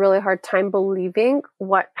would have a really hard time believing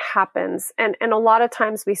what happens. And a lot of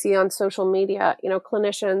times we see on social media,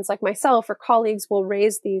 clinicians like myself or colleagues will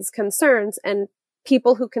raise these concerns, and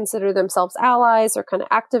people who consider themselves allies or kind of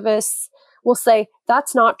activists will say,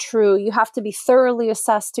 that's not true. You have to be thoroughly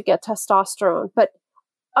assessed to get testosterone. But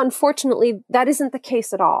unfortunately, that isn't the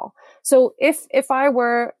case at all. So if I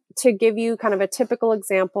were to give you kind of a typical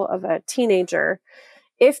example of a teenager,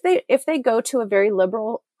 if they go to a very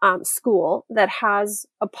liberal school that has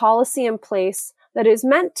a policy in place that is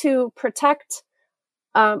meant to protect,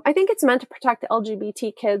 I think it's meant to protect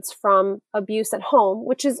LGBT kids from abuse at home,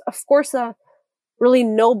 which is, of course, a really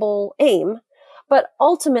noble aim, but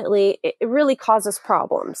ultimately it really causes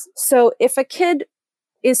problems. So if a kid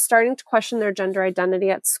is starting to question their gender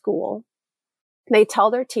identity at school, they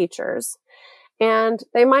tell their teachers, and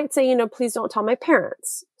they might say, please don't tell my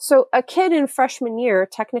parents. So a kid in freshman year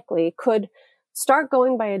technically could start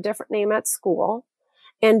going by a different name at school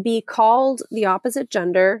and be called the opposite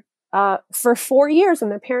gender for 4 years,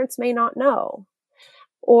 and their parents may not know.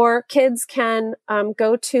 Or kids can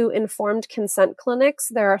go to informed consent clinics.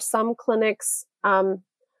 There are some clinics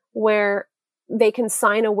where they can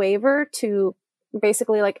sign a waiver to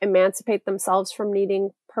basically like emancipate themselves from needing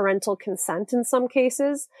parental consent in some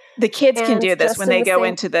cases. The kids can do this when they go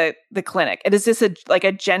into the clinic. And is this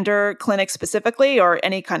a gender clinic specifically, or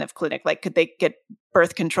any kind of clinic? Like, could they get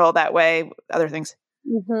birth control that way, other things?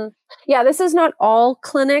 Mm-hmm. Yeah, this is not all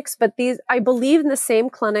clinics, but these, I believe, in the same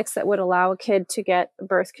clinics that would allow a kid to get a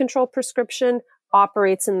birth control prescription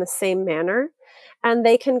operates in the same manner, and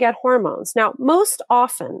they can get hormones. Now, most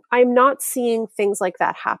often, I'm not seeing things like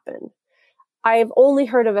that happen. I've only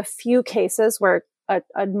heard of a few cases where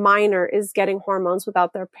a minor is getting hormones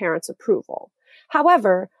without their parents' approval.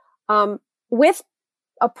 However, with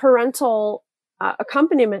a parental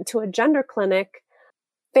accompaniment to a gender clinic,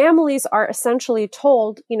 families are essentially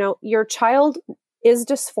told, your child is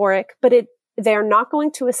dysphoric, but they're not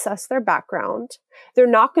going to assess their background. They're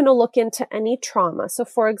not going to look into any trauma. So,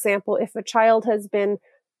 for example, if a child has been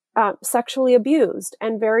sexually abused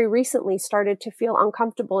and very recently started to feel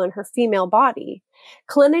uncomfortable in her female body,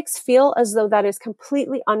 clinics feel as though that is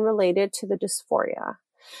completely unrelated to the dysphoria.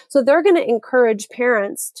 So they're going to encourage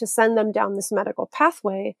parents to send them down this medical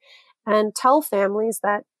pathway and tell families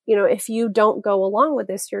that, if you don't go along with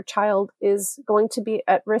this, your child is going to be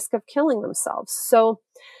at risk of killing themselves. So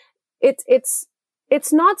it's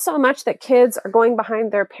not so much that kids are going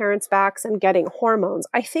behind their parents' backs and getting hormones.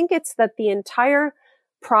 I think it's that the entire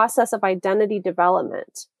process of identity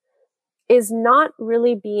development is not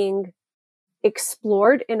really being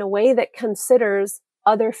explored in a way that considers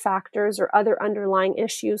other factors or other underlying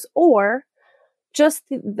issues, or just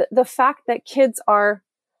the fact that kids are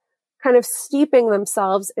kind of steeping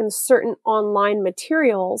themselves in certain online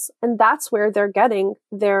materials, and that's where they're getting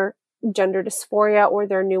their gender dysphoria or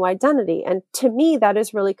their new identity. And to me, that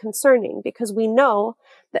is really concerning, because we know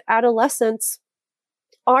that adolescents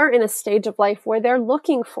are in a stage of life where they're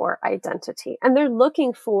looking for identity, and they're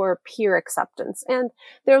looking for peer acceptance, and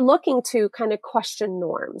they're looking to kind of question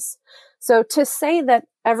norms. So to say that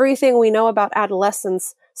everything we know about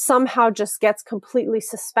adolescence somehow just gets completely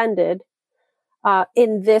suspended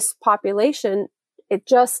in this population, it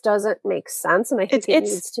just doesn't make sense. And I think it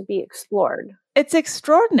needs to be explored. It's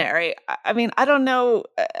extraordinary. I mean, I don't know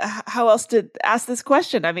how else to ask this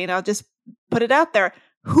question. I mean, I'll just put it out there.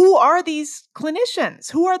 Who are these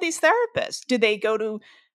clinicians? Who are these therapists? Do they go to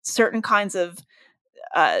certain kinds of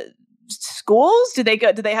schools? Do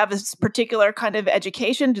they have a particular kind of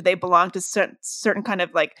education? Do they belong to certain kind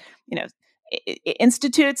of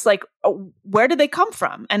institutes? Like, where do they come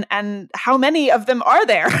from, and how many of them are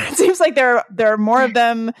there? It seems like there are more of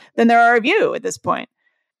them than there are of you at this point.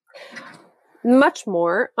 Much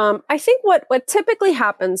more. I think what typically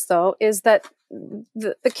happens, though, is that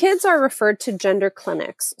the kids are referred to gender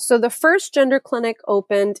clinics. So the first gender clinic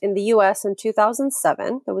opened in the US in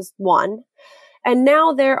 2007. There was one. And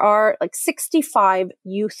now there are like 65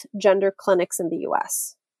 youth gender clinics in the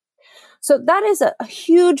US. So that is a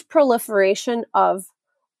huge proliferation of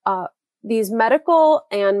these medical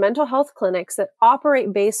and mental health clinics that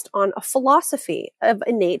operate based on a philosophy of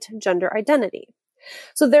innate gender identity.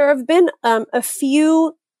 So there have been a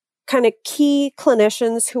few kind of key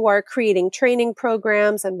clinicians who are creating training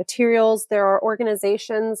programs and materials. There are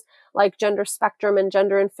organizations like Gender Spectrum and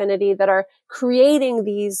Gender Infinity that are creating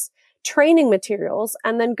these training materials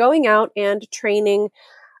and then going out and training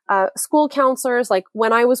school counselors. Like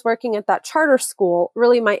when I was working at that charter school,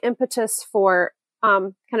 really my impetus for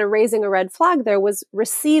kind of raising a red flag there was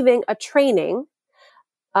receiving a training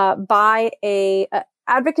by a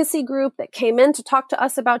advocacy group that came in to talk to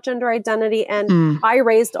us about gender identity. And I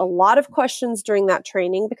raised a lot of questions during that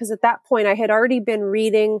training because at that point I had already been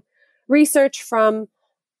reading research from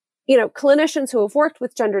clinicians who have worked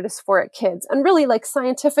with gender dysphoric kids and really like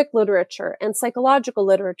scientific literature and psychological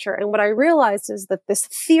literature. And what I realized is that this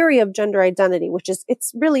theory of gender identity,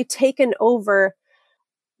 it's really taken over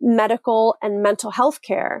medical and mental health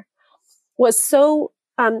care, was so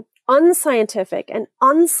unscientific and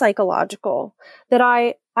unpsychological that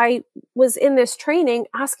I was in this training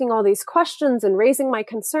asking all these questions and raising my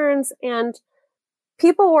concerns, and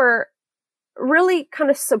people were really kind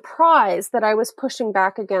of surprised that I was pushing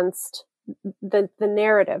back against the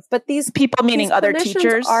narrative. But these people, meaning other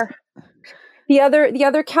teachers, are the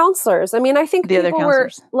other counselors. I mean, I think people were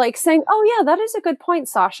like saying, "Oh yeah, that is a good point,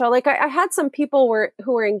 Sasha." Like I had some people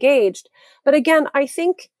who were engaged, but again, I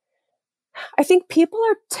think people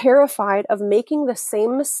are terrified of making the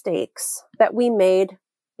same mistakes that we made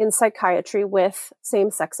in psychiatry with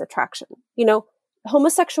same-sex attraction.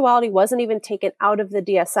 Homosexuality wasn't even taken out of the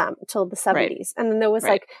DSM until the 70s. Right. And then there was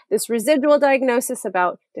like this residual diagnosis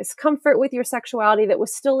about discomfort with your sexuality that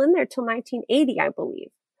was still in there till 1980, I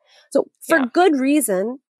believe. So for good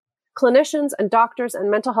reason, clinicians and doctors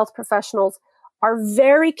and mental health professionals are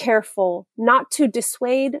very careful not to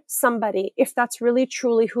dissuade somebody if that's really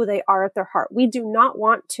truly who they are at their heart. We do not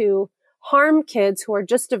want to harm kids who are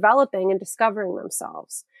just developing and discovering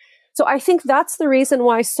themselves. So I think that's the reason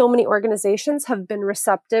why so many organizations have been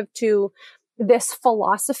receptive to this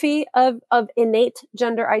philosophy of innate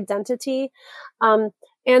gender identity. And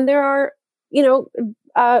there are,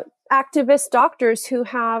 activist doctors who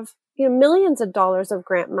have, millions of dollars of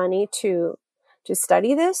grant money to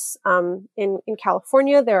study this. In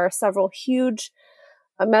California, there are several huge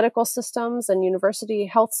medical systems and university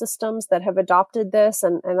health systems that have adopted this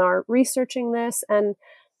and are researching this. And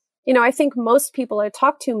I think most people I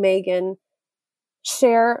talk to, Megan,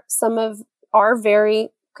 share some of our very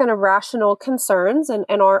kind of rational concerns and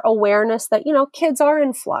our awareness that, kids are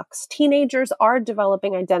in flux. Teenagers are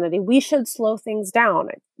developing identity. We should slow things down.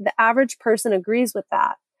 The average person agrees with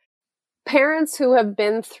that. Parents who have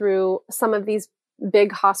been through some of these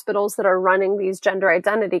big hospitals that are running these gender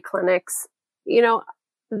identity clinics,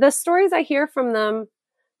 the stories I hear from them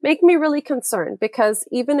make me really concerned, because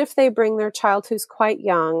even if they bring their child who's quite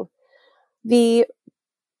young, the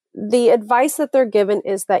advice that they're given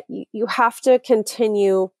is that you have to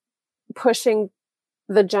continue pushing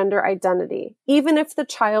the gender identity, even if the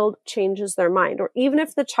child changes their mind or even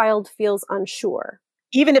if the child feels unsure.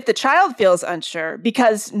 Even if the child feels unsure,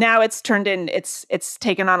 because now it's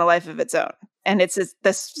taken on a life of its own. And it's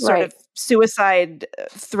this sort of suicide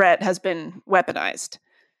threat has been weaponized.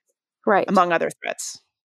 Right. Among other threats.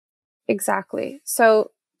 Exactly.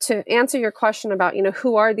 So to answer your question about,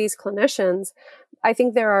 who are these clinicians, I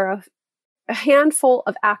think there are a handful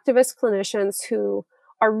of activist clinicians who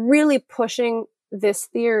are really pushing this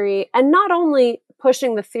theory, and not only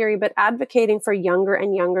pushing the theory, but advocating for younger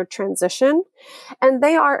and younger transition. And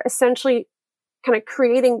they are essentially kind of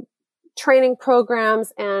creating training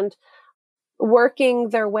programs and working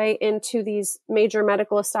their way into these major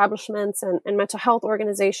medical establishments and mental health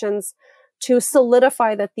organizations to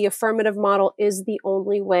solidify that the affirmative model is the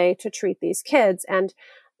only way to treat these kids. And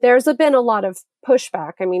there's been a lot of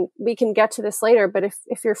pushback. I mean, we can get to this later, but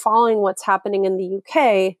if you're following what's happening in the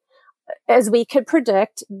UK, as we could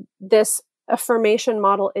predict, this affirmation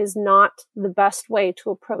model is not the best way to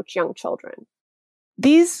approach young children.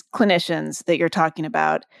 These clinicians that you're talking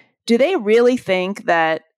about, do they really think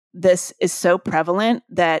that this is so prevalent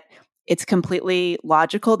that it's completely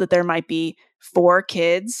logical that there might be 4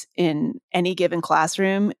 kids in any given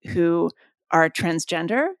classroom who are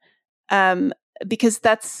transgender, because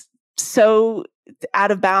that's so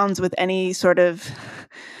out of bounds with any sort of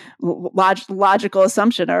logical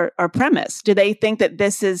assumption or premise. Do they think that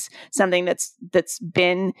this is something that's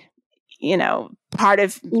been, part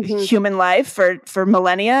of human life for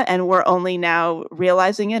millennia, and we're only now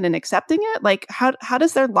realizing it and accepting it? Like, how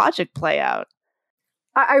does their logic play out?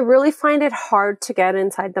 I really find it hard to get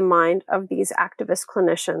inside the mind of these activist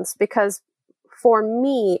clinicians, because for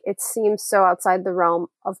me, it seems so outside the realm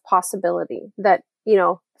of possibility that,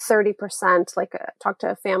 30%, like talked to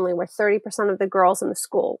a family where 30% of the girls in the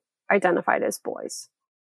school identified as boys.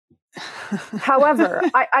 However,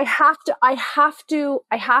 I have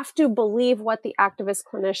to believe what the activist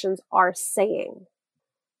clinicians are saying.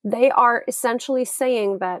 They are essentially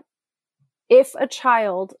saying that if a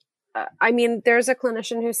child, there's a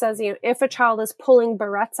clinician who says, if a child is pulling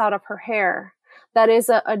barrettes out of her hair, that is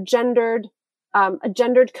a gendered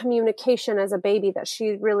communication as a baby that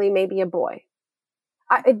she really may be a boy.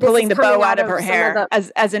 Pulling the bow out of her hair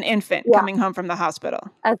as an infant coming home from the hospital.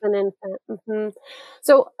 As an infant. Mm-hmm.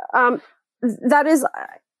 So that is,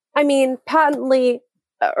 patently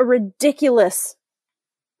a ridiculous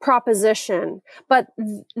proposition, but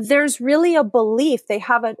there's really a belief. They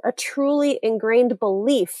have a truly ingrained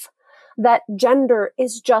belief that gender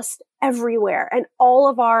is just everywhere, and all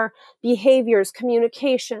of our behaviors,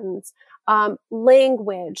 communications,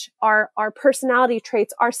 language, our personality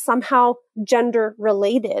traits are somehow gender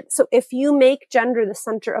related. So if you make gender the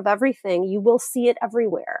center of everything, you will see it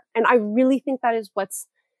everywhere. And I really think that is what's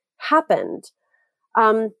happened.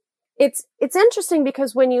 It's interesting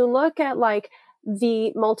because when you look at like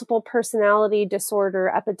the multiple personality disorder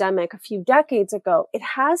epidemic a few decades ago, it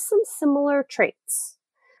has some similar traits.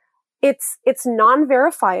 It's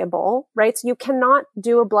non-verifiable, right? So you cannot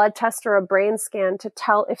do a blood test or a brain scan to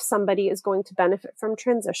tell if somebody is going to benefit from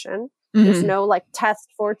transition. Mm-hmm. There's no like test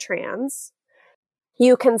for trans.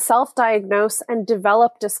 You can self-diagnose and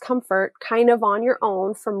develop discomfort kind of on your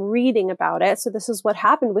own from reading about it. So this is what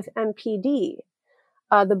happened with MPD.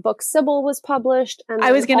 The book Sybil was published. And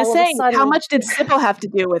I was going to say, how much did Sybil have to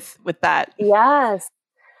do with that? Yes.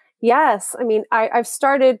 I've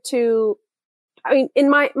started to, in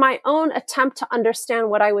my own attempt to understand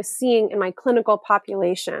what I was seeing in my clinical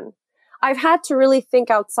population, I've had to really think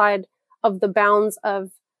outside of the bounds of,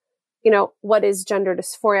 what is gender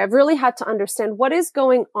dysphoria. I've really had to understand what is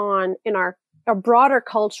going on in our broader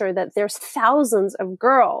culture, that there's thousands of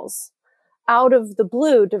girls out of the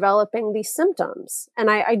blue developing these symptoms. And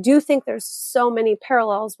I do think there's so many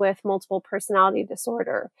parallels with multiple personality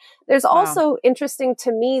disorder. There's also interesting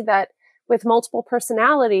to me that with multiple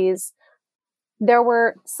personalities, there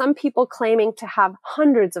were some people claiming to have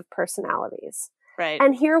hundreds of personalities. Right.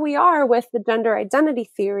 And here we are with the gender identity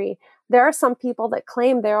theory. There are some people that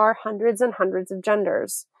claim there are hundreds and hundreds of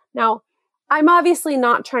genders. Now, I'm obviously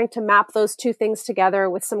not trying to map those two things together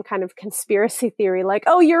with some kind of conspiracy theory like,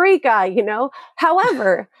 oh, eureka,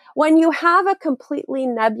 However, when you have a completely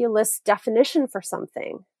nebulous definition for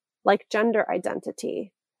something like gender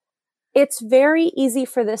identity, it's very easy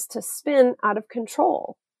for this to spin out of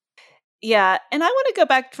control. Yeah. And I want to go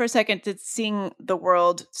back for a second to seeing the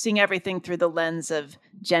world, seeing everything through the lens of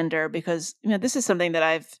gender, because, this is something that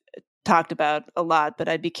I've talked about a lot, but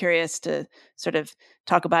I'd be curious to sort of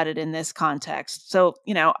talk about it in this context. So,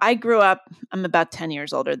 I grew up, I'm about 10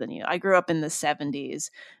 years older than you. I grew up in the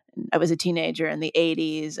 70s. I was a teenager in the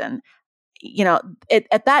 80s. And,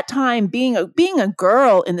 at that time, being a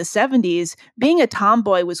girl in the 70s, being a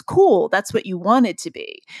tomboy was cool. That's what you wanted to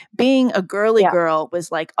be. Being a girly girl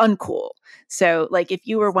was like uncool. So like if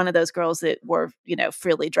you were one of those girls that wore,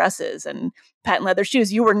 frilly dresses and patent leather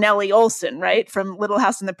shoes, you were Nellie Olson, right? From Little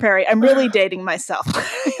House on the Prairie. I'm really dating myself.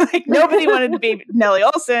 Like nobody wanted to be Nellie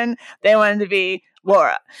Olson. They wanted to be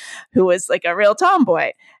Laura, who was like a real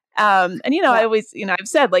tomboy. I always, I've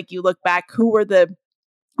said, like, you look back, who were the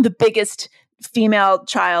biggest female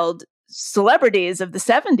child celebrities of the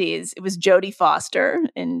 70s? It was Jodie Foster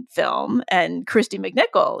in film and Christy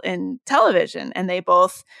McNichol in television. And they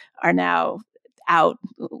both are now out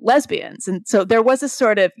lesbians. And so there was a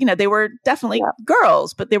sort of, they were definitely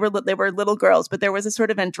girls, but they were little girls, but there was a sort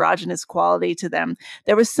of androgynous quality to them.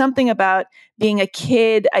 There was something about being a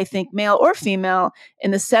kid, I think, male or female, in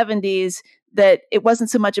the 70s, that it wasn't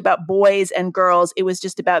so much about boys and girls. It was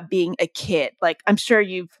just about being a kid. Like, I'm sure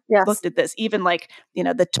you've looked at this, even like,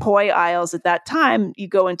 the toy aisles at that time, you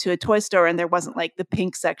go into a toy store and there wasn't like the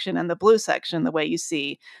pink section and the blue section, the way you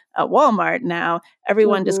see at Walmart now.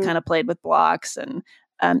 Everyone just kind of played with blocks and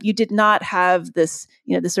you did not have this,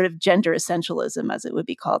 this sort of gender essentialism, as it would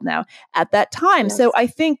be called now, at that time. Yes. So I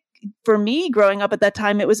think for me, growing up at that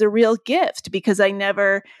time, it was a real gift because I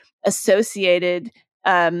never associated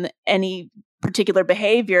any particular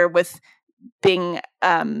behavior with being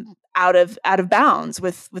out of bounds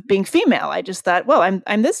with being female. I just thought, well,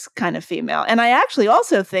 I'm this kind of female, and I actually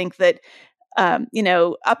also think that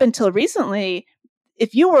up until recently,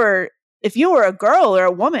 if you were a girl or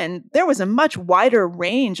a woman, there was a much wider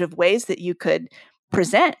range of ways that you could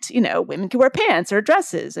present. Women could wear pants or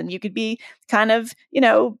dresses, and you could be kind of,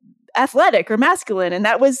 athletic or masculine. And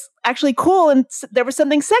that was actually cool. And there was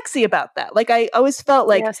something sexy about that. Like, I always felt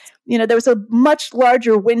like, Yes. there was a much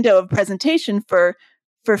larger window of presentation for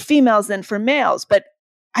females than for males. But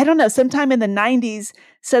I don't know, sometime in the 90s,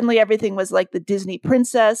 suddenly everything was like the Disney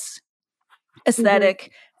princess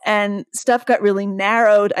aesthetic. And stuff got really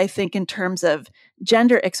narrowed, I think, in terms of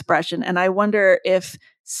gender expression. And I wonder if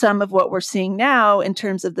some of what we're seeing now in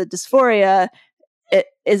terms of the dysphoria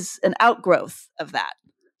is an outgrowth of that.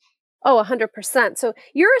 Oh, 100%. So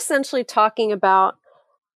you're essentially talking about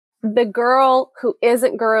the girl who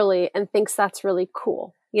isn't girly and thinks that's really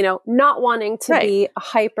cool, not wanting to be a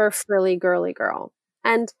hyper frilly girly girl.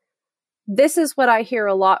 And this is what I hear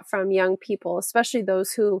a lot from young people, especially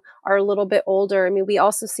those who are a little bit older. I mean, we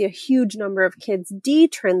also see a huge number of kids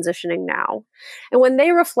detransitioning now. And when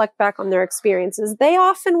they reflect back on their experiences, they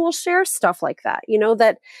often will share stuff like that,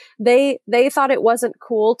 that they thought it wasn't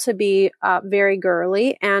cool to be very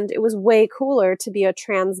girly, and it was way cooler to be a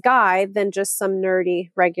trans guy than just some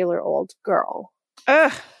nerdy, regular old girl.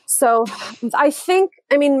 So I think,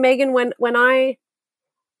 Megan,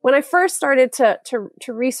 when I first started to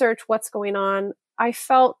research what's going on, I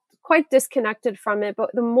felt quite disconnected from it. But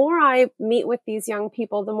the more I meet with these young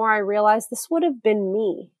people, the more I realize this would have been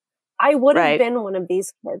me. I would have been one of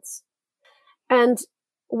these kids. And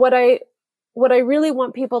what I really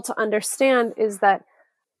want people to understand is that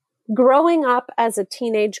growing up as a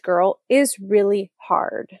teenage girl is really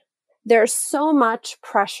hard. There's so much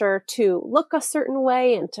pressure to look a certain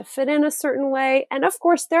way and to fit in a certain way. And of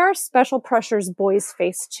course, there are special pressures boys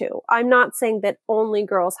face too. I'm not saying that only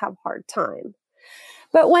girls have a hard time.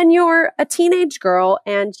 But when you're a teenage girl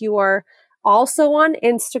and you are also on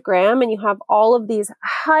Instagram and you have all of these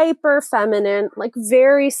hyper feminine, like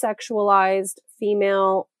very sexualized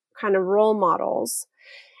female kind of role models,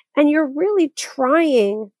 and you're really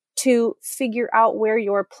trying to figure out where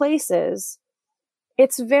your place is,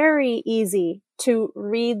 it's very easy to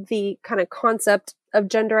read the kind of concept of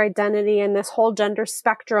gender identity and this whole gender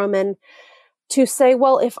spectrum and to say,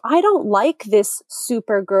 well, if I don't like this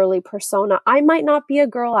super girly persona, I might not be a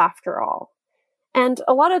girl after all. And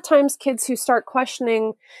a lot of times kids who start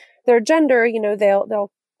questioning their gender,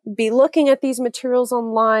 they'll be looking at these materials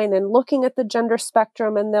online and looking at the gender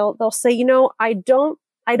spectrum, and they'll say, I don't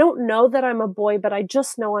know that I'm a boy, but I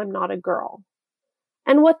just know I'm not a girl.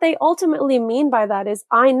 And what they ultimately mean by that is,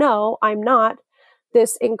 I know I'm not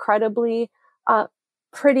this incredibly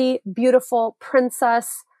pretty, beautiful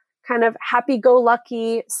princess, kind of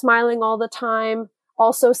happy-go-lucky, smiling all the time,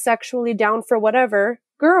 also sexually down for whatever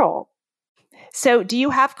girl. So do you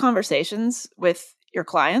have conversations with your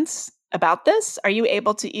clients about this? Are you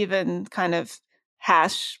able to even kind of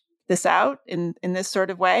hash this out in this sort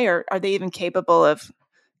of way? Or are they even capable of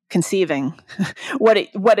conceiving what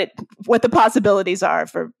the possibilities are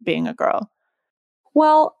for being a girl?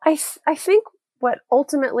 Well, I think what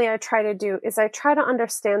ultimately I try to do is I try to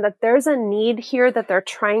understand that there's a need here that they're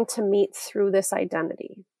trying to meet through this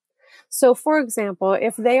identity. So, for example,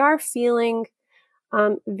 if they are feeling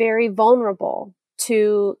very vulnerable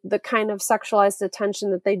to the kind of sexualized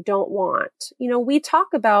attention that they don't want, we talk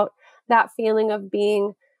about that feeling of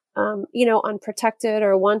being unprotected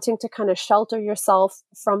or wanting to kind of shelter yourself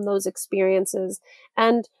from those experiences.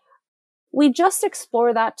 And we just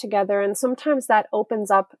explore that together. And sometimes that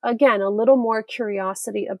opens up, again, a little more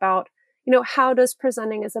curiosity about, how does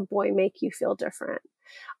presenting as a boy make you feel different?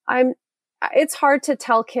 It's hard to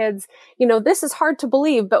tell kids, this is hard to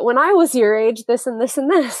believe, but when I was your age, this and this and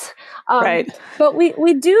this. Right. But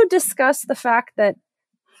we do discuss the fact that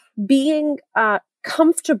being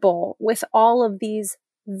comfortable with all of these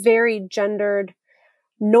very gendered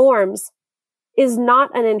norms is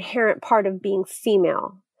not an inherent part of being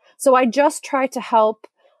female. So I just try to help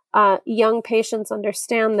young patients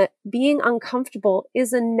understand that being uncomfortable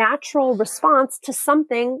is a natural response to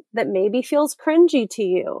something that maybe feels cringy to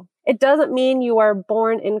you. It doesn't mean you are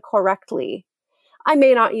born incorrectly. I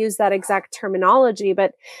may not use that exact terminology,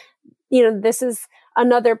 but this is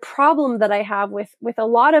another problem that I have with a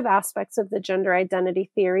lot of aspects of the gender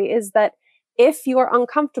identity theory, is that if you're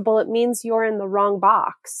uncomfortable, it means you're in the wrong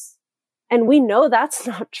box. And we know that's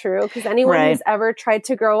not true, because anyone who's ever tried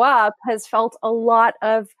to grow up has felt a lot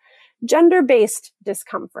of gender-based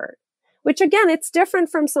discomfort, which again, it's different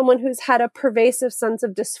from someone who's had a pervasive sense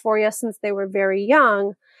of dysphoria since they were very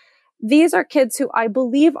young. These are kids who I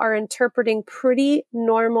believe are interpreting pretty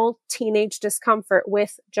normal teenage discomfort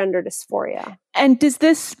with gender dysphoria. And does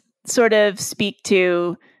this sort of speak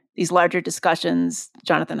to these larger discussions?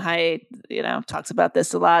 Jonathan Haidt, talks about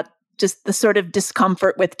this a lot, just the sort of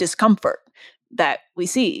discomfort with discomfort that we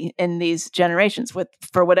see in these generations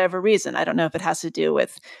for whatever reason. I don't know if it has to do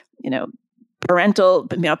with,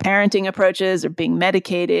 parenting approaches or being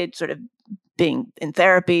medicated, sort of being in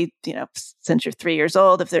therapy, since you're 3 years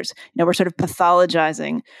old. If there's, we're sort of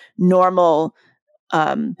pathologizing normal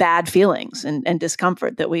bad feelings and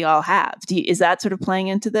discomfort that we all have. Is that sort of playing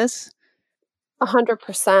into this?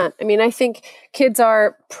 100%. I mean, I think kids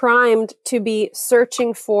are primed to be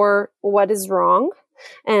searching for what is wrong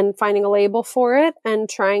and finding a label for it and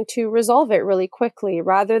trying to resolve it really quickly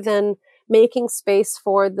rather than making space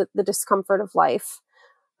for the discomfort of life.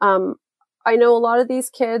 I know a lot of these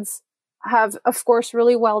kids have, of course,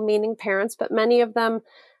 really well-meaning parents, but many of them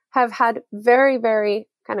have had very, very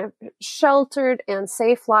kind of sheltered and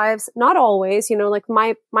safe lives. Not always, like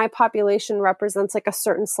my population represents like a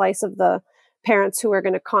certain slice of the parents who are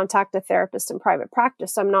going to contact a therapist in private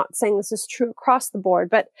practice. I'm not saying this is true across the board,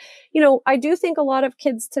 but, I do think a lot of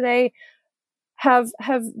kids today have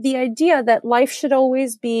the idea that life should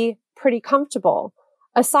always be pretty comfortable,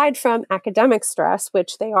 aside from academic stress,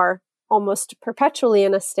 which they are almost perpetually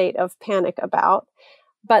in a state of panic about.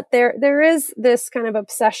 But there is this kind of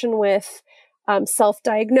obsession with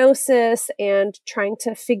self-diagnosis and trying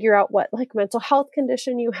to figure out what like mental health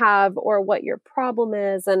condition you have or what your problem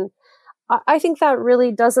is. And I think that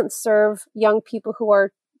really doesn't serve young people who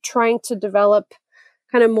are trying to develop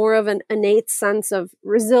kind of more of an innate sense of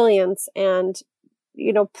resilience and,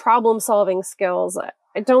 problem solving skills.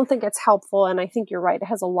 I don't think it's helpful. And I think you're right. It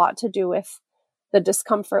has a lot to do with the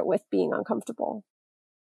discomfort with being uncomfortable.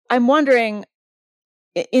 I'm wondering,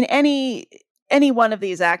 in any one of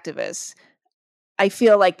these activists, I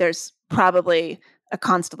feel like there's probably a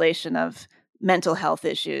constellation of mental health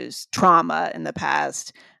issues, trauma in the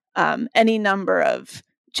past, any number of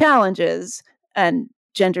challenges, and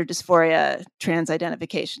gender dysphoria, trans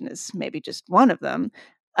identification is maybe just one of them.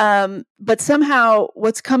 But somehow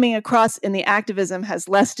what's coming across in the activism has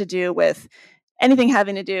less to do with anything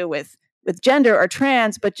having to do with gender or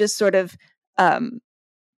trans, but just sort of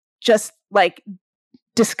just like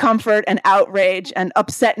discomfort and outrage and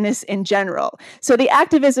upsetness in general. So the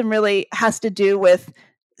activism really has to do with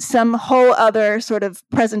some whole other sort of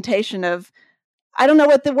presentation of, I don't know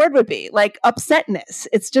what the word would be, like upsetness.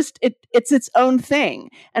 It's just, it's its own thing.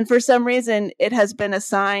 And for some reason, it has been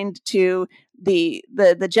assigned to the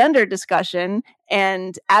gender discussion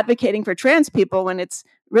and advocating for trans people when it's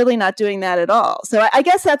really not doing that at all. So I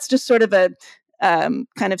guess that's just sort of a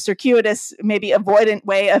kind of circuitous, maybe avoidant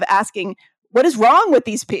way of asking, what is wrong with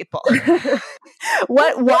these people?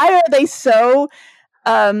 Why are they so,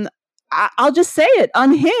 I'll just say it,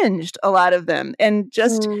 unhinged, a lot of them, and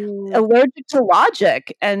just allergic to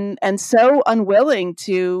logic and so unwilling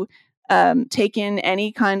to take in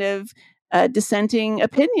any kind of dissenting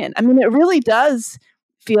opinion. I mean, it really does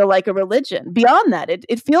feel like a religion. Beyond that,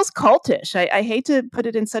 it feels cultish. I hate to put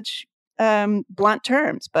it in such blunt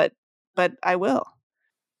terms, but I will.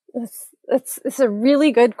 It's a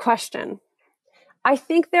really good question. I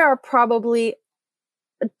think there are probably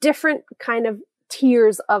different kind of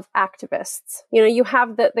tiers of activists. You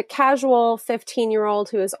have the casual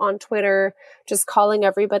 15-year-old who is on Twitter just calling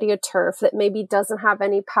everybody a TERF that maybe doesn't have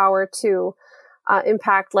any power to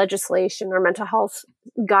impact legislation or mental health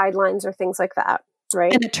guidelines or things like that,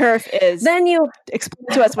 right? And a TERF is... Then you... Explain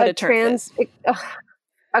to us what a TERF is.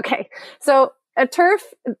 Okay, so a TERF,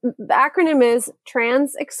 the acronym is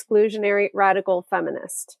Trans Exclusionary Radical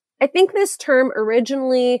Feminist. I think this term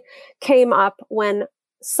originally came up when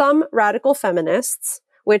some radical feminists,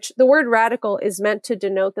 which the word radical is meant to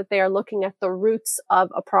denote that they are looking at the roots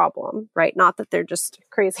of a problem, right? Not that they're just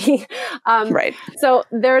crazy. Right. So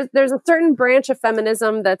there's a certain branch of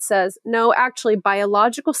feminism that says, no, actually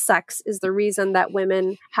biological sex is the reason that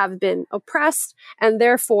women have been oppressed, and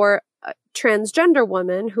therefore a transgender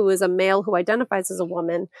woman who is a male who identifies as a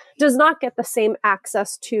woman does not get the same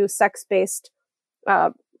access to sex-based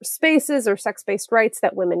spaces or sex-based rights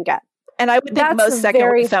that women get. And I would think most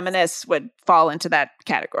second feminists would fall into that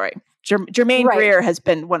category. Germaine Right. Greer has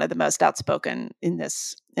been one of the most outspoken in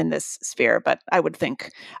this sphere, but I would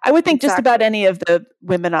think just about any of the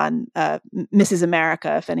women on Mrs.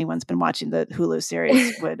 America, if anyone's been watching the Hulu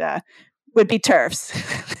series, would be TERFs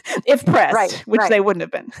if pressed, Right, which right. they wouldn't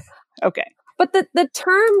have been. Okay. But the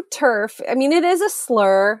term TERF, I mean, it is a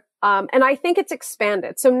slur, and I think it's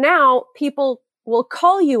expanded. So now people will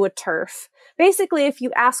call you a TERF, basically if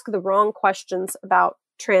you ask the wrong questions about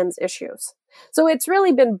trans issues. So it's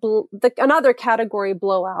really been another category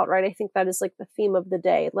blowout, right? I think that is like the theme of the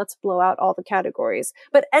day. Let's blow out all the categories.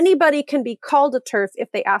 But anybody can be called a TERF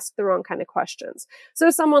if they ask the wrong kind of questions. So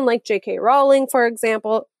someone like J.K. Rowling, for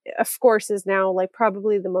example, of course, is now like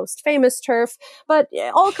probably the most famous TERF, but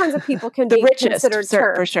all kinds of people can be considered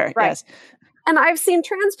TERF. For sure, right? Yes. And I've seen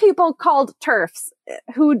trans people called TERFs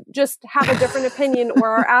who just have a different opinion or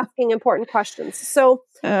are asking important questions. So,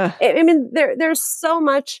 I mean, there's so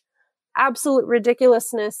much absolute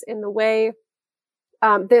ridiculousness in the way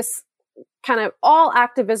this kind of all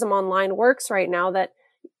activism online works right now, that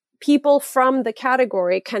people from the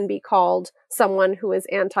category can be called someone who is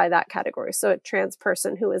anti that category. So a trans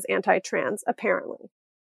person who is anti-trans, apparently.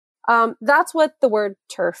 That's what the word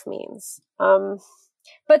TERF means.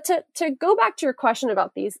 But to go back to your question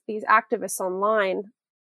about these activists online,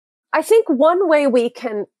 I think one way we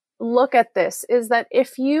can look at this is that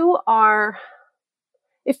if you are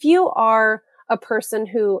a person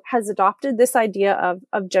who has adopted this idea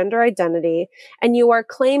of gender identity and you are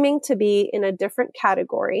claiming to be in a different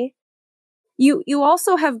category, you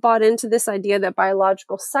also have bought into this idea that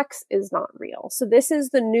biological sex is not real. So this is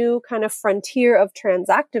the new kind of frontier of trans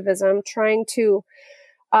activism, trying to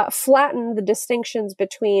flatten the distinctions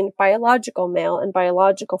between biological male and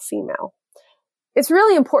biological female. It's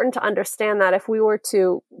really important to understand that if we were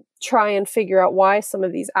to try and figure out why some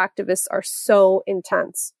of these activists are so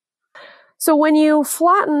intense. So when you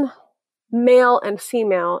flatten male and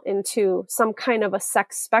female into some kind of a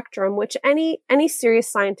sex spectrum, which any serious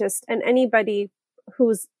scientist and anybody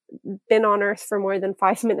who's been on Earth for more than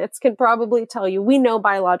 5 minutes can probably tell you, we know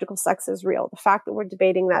biological sex is real. The fact that we're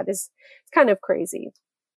debating that is kind of crazy.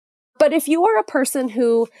 But if you are a person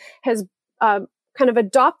who has kind of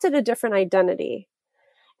adopted a different identity,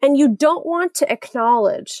 and you don't want to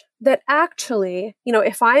acknowledge that actually,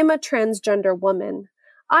 if I am a transgender woman,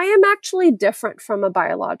 I am actually different from a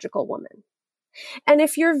biological woman. And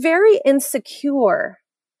if you're very insecure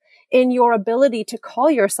in your ability to call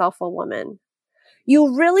yourself a woman,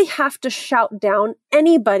 you really have to shout down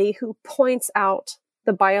anybody who points out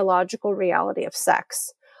the biological reality of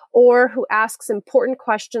sex, or who asks important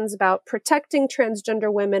questions about protecting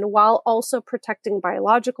transgender women while also protecting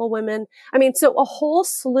biological women. I mean, so a whole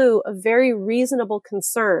slew of very reasonable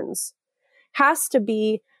concerns has to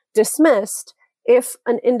be dismissed if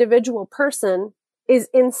an individual person is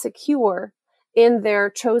insecure in their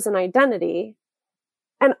chosen identity.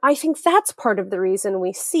 And I think that's part of the reason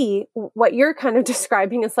we see what you're kind of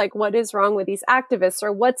describing as like, what is wrong with these activists,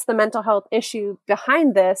 or what's the mental health issue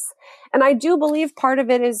behind this? And I do believe part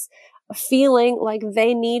of it is feeling like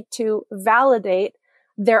they need to validate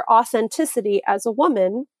their authenticity as a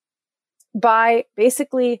woman by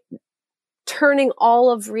basically turning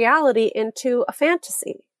all of reality into a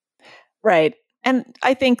fantasy. Right. And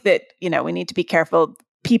I think that, we need to be careful.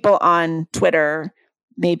 People on Twitter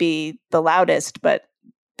may be the loudest, but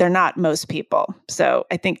they're not most people. So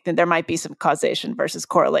I think that there might be some causation versus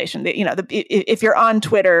correlation. If you're on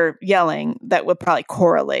Twitter yelling, that would probably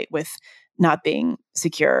correlate with not being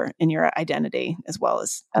secure in your identity, as well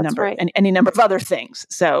as any number of other things.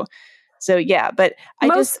 So yeah, but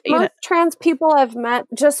most trans people I've met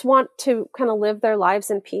just want to kind of live their lives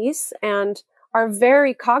in peace and are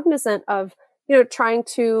very cognizant of, trying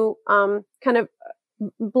to kind of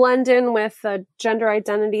blend in with the gender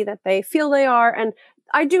identity that they feel they are. And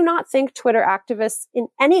I do not think Twitter activists in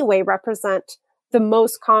any way represent the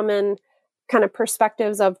most common kind of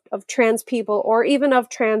perspectives of trans people or even of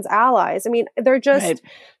trans allies. I mean, they're just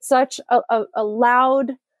such a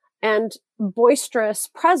loud and boisterous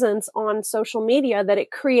presence on social media that it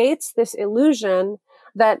creates this illusion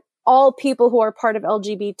that all people who are part of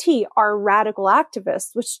LGBT are radical activists,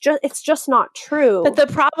 which it's just not true. But the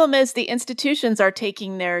problem is the institutions are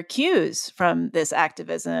taking their cues from this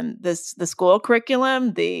activism, the school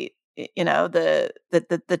curriculum, the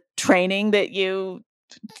training that you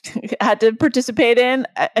had to participate in.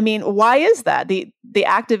 I mean, why is that? The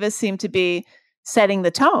activists seem to be setting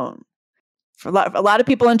the tone. For a lot of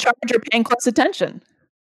people in charge are paying close attention.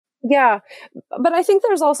 Yeah, but I think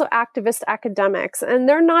there's also activist academics, and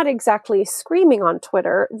they're not exactly screaming on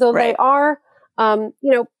Twitter, though they are,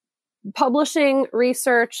 publishing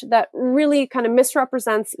research that really kind of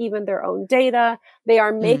misrepresents even their own data. They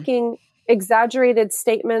are making exaggerated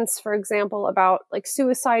statements, for example, about like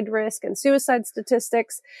suicide risk and suicide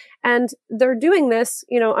statistics. And they're doing this,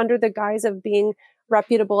 under the guise of being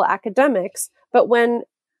reputable academics. But when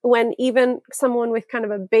even someone with kind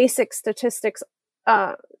of a basic statistics,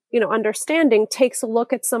 understanding takes a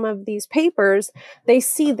look at some of these papers, they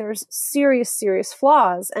see there's serious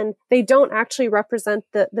flaws, and they don't actually represent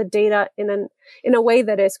the data in a way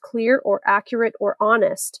that is clear or accurate or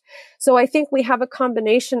honest. So I think we have a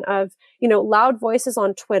combination of, loud voices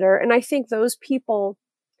on Twitter, and I think those people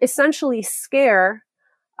essentially scare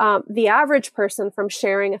the average person from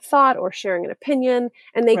sharing a thought or sharing an opinion,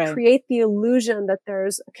 and they create the illusion that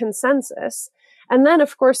there's a consensus. And then,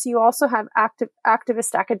 of course, you also have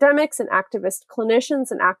activist academics and activist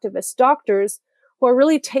clinicians and activist doctors who are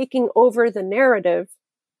really taking over the narrative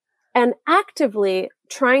and actively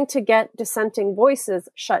trying to get dissenting voices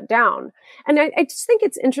shut down. And I just think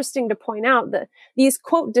it's interesting to point out that these,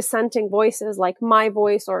 quote, dissenting voices like my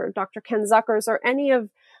voice or Dr. Ken Zucker's or any of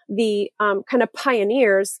the kind of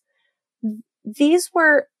pioneers, these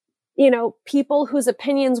were, people whose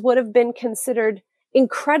opinions would have been considered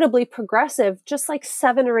incredibly progressive just like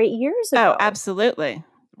 7 or 8 years ago. Oh, absolutely.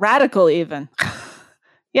 Radical even.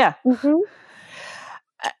 Yeah. Mm-hmm.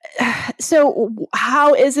 So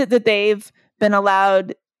how is it that they've been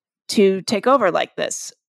allowed to take over like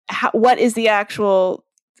this? What is the actual,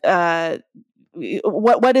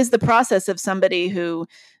 what is the process of somebody who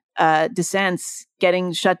dissents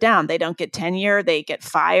getting shut down? They don't get tenure, they get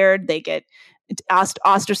fired, they get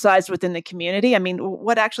ostracized within the community. I mean,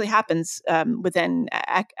 what actually happens within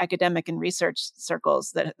academic and research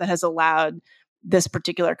circles that has allowed this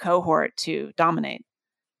particular cohort to dominate?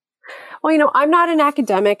 Well, I'm not an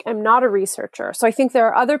academic. I'm not a researcher. So I think there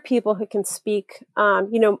are other people who can speak,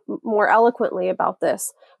 more eloquently about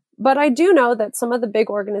this. But I do know that some of the big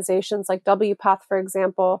organizations like WPATH, for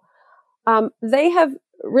example, they have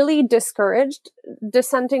really discouraged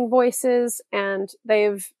dissenting voices, and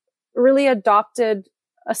they've really adopted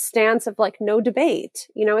a stance of like no debate.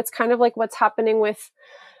 It's kind of like what's happening with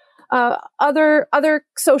other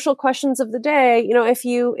social questions of the day. If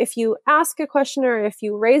you ask a question or if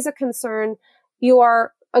you raise a concern, you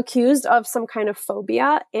are accused of some kind of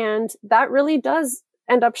phobia, and that really does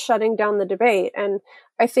end up shutting down the debate. And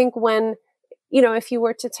I think when, if you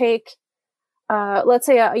were to take let's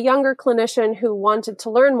say a younger clinician who wanted to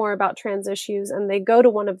learn more about trans issues, and they go to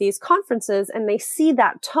one of these conferences and they see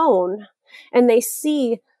that tone and they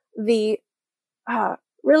see the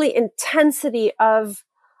really intensity of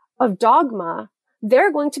dogma,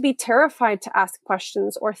 they're going to be terrified to ask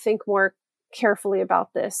questions or think more carefully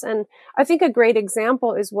about this. And I think a great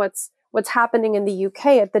example is what's happening in the UK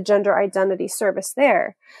at the Gender Identity Service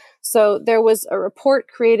there. So there was a report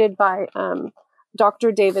created by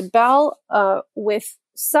Dr. David Bell, with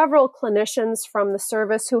several clinicians from the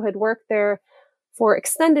service who had worked there for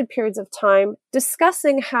extended periods of time,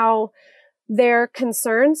 discussing how their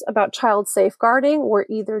concerns about child safeguarding were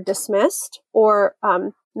either dismissed or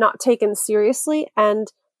not taken seriously.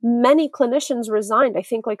 And many clinicians resigned. I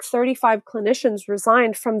think like 35 clinicians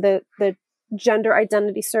resigned from the Gender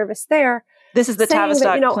Identity Service there. This is the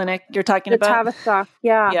Tavistock clinic you're talking about? The Tavistock,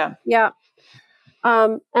 yeah.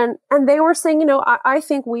 And they were saying, I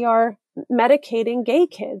think we are medicating gay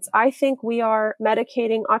kids. I think we are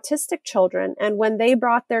medicating autistic children. And when they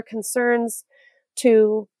brought their concerns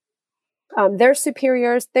to their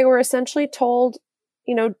superiors, they were essentially told,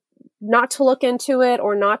 not to look into it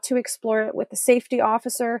or not to explore it with the safety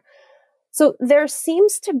officer. So there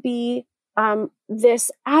seems to be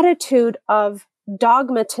this attitude of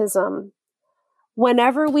dogmatism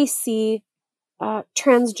whenever we see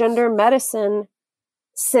transgender medicine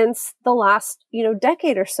since the last,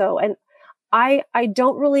 decade or so. And I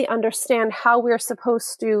don't really understand how we're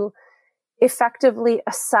supposed to effectively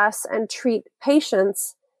assess and treat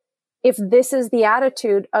patients if this is the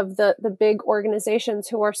attitude of the big organizations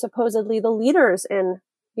who are supposedly the leaders in,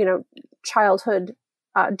 childhood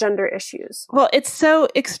gender issues. Well, it's so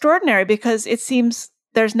extraordinary because it seems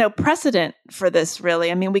there's no precedent for this,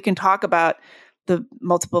 really. I mean, we can talk about the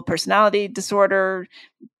multiple personality disorder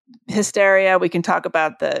hysteria. We can talk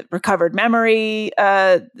about the recovered memory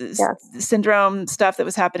syndrome stuff that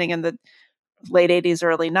was happening in the late 80s,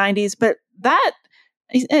 early 90s. But that,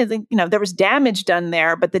 there was damage done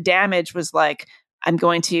there, but the damage was like, I'm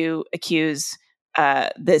going to accuse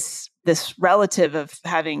this relative of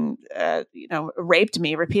having, raped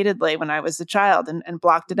me repeatedly when I was a child and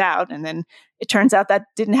blocked it out. And then it turns out that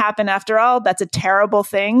didn't happen after all. That's a terrible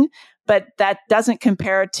thing, but that doesn't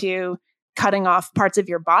compare to cutting off parts of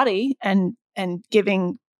your body and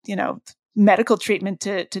giving, medical treatment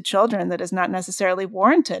to children that is not necessarily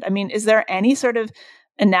warranted. I mean, is there any sort of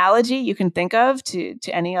analogy you can think of to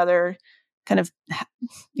any other kind of,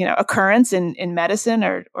 occurrence in medicine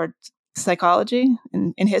or psychology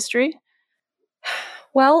in history?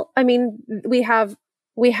 Well, I mean, we have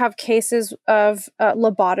cases of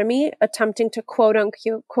lobotomy attempting to quote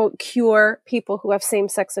unquote cure people who have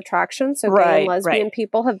same-sex attraction. So gay and lesbian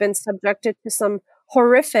people have been subjected to some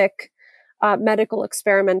horrific medical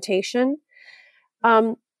experimentation.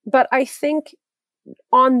 But I think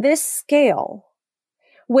on this scale,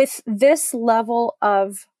 with this level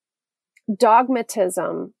of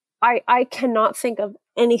dogmatism, I cannot think of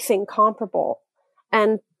anything comparable.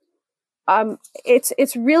 And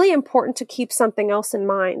it's really important to keep something else in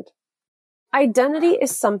mind. Identity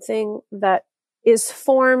is something that is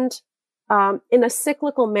formed in a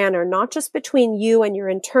cyclical manner, not just between you and your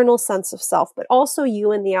internal sense of self, but also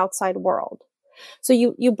you and the outside world. So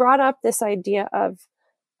you brought up this idea of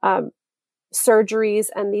surgeries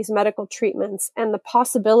and these medical treatments and the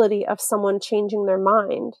possibility of someone changing their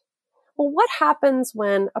mind. Well, what happens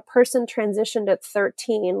when a person transitioned at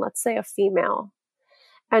 13, let's say a female,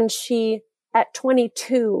 and she at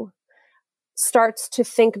 22 starts to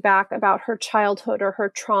think back about her childhood or her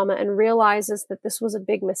trauma and realizes that this was a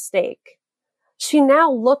big mistake? She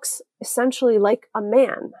now looks essentially like a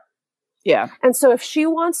man. Yeah. And so if she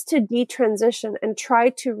wants to detransition and try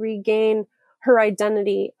to regain her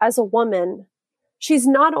identity as a woman, she's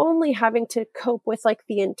not only having to cope with like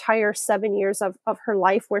the entire 7 years of her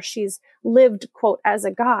life where she's lived, quote, as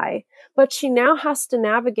a guy, but she now has to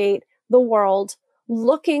navigate the world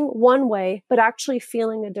looking one way, but actually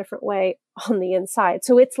feeling a different way on the inside.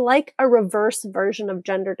 So it's like a reverse version of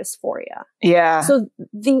gender dysphoria. Yeah. So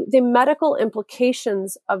the medical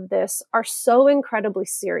implications of this are so incredibly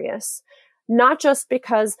serious, not just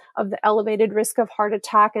because of the elevated risk of heart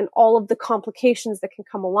attack and all of the complications that can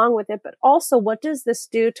come along with it, but also what does this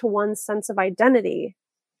do to one's sense of identity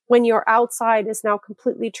when your outside is now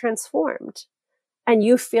completely transformed and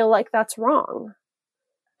you feel like that's wrong?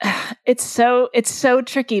 It's so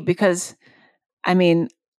tricky because, I mean,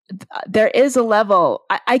 there is a level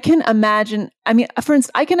I can imagine. I mean, for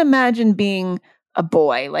instance, I can imagine being a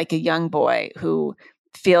boy, like a young boy who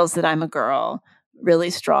feels that I'm a girl really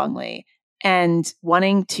strongly and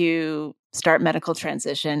wanting to start medical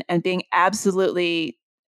transition and being absolutely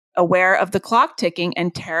aware of the clock ticking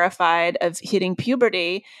and terrified of hitting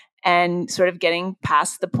puberty and sort of getting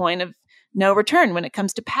past the point of no return when it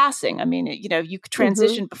comes to passing. I mean, you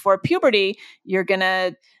transition before puberty, you're going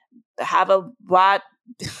to have a lot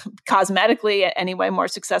cosmetically anyway, more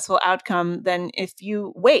successful outcome than if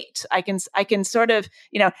you wait. I can sort of,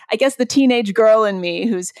 I guess the teenage girl in me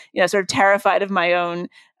who's, sort of terrified of my own,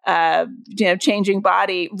 changing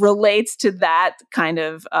body relates to that kind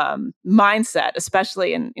of mindset,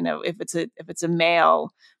 especially in, if it's a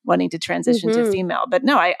male wanting to transition to female. But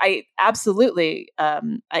no, I absolutely,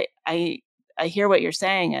 I hear what you're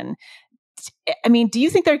saying. And I mean, do you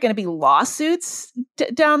think there are going to be lawsuits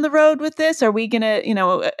down the road with this? Are we going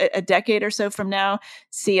to, a decade or so from now,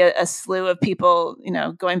 see a slew of people,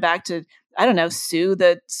 going back to, I don't know, sue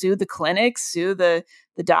the clinics, sue the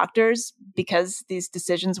doctors because these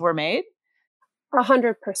decisions were made?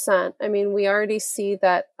 100%. I mean, we already see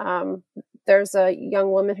that there's a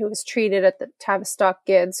young woman who was treated at the Tavistock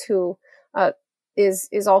GIDS who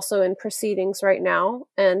is also in proceedings right now,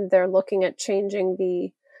 and they're looking at changing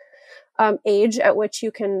the age at which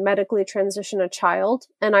you can medically transition a child.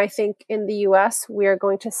 And I think in the US, we are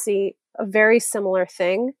going to see a very similar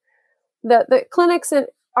thing. The clinics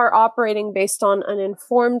are operating based on an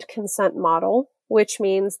informed consent model, which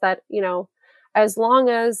means that, as long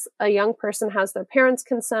as a young person has their parents'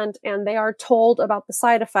 consent and they are told about the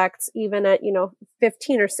side effects, even at,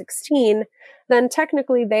 15 or 16, then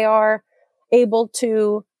technically they are able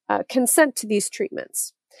to consent to these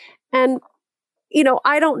treatments. And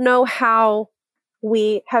I don't know how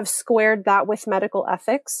we have squared that with medical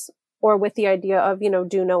ethics or with the idea of,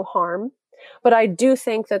 do no harm. But I do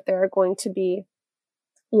think that there are going to be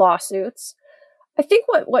lawsuits. I think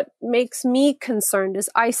what makes me concerned is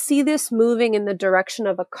I see this moving in the direction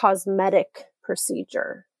of a cosmetic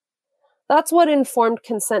procedure. That's what informed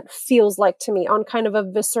consent feels like to me on kind of a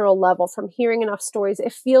visceral level from hearing enough stories.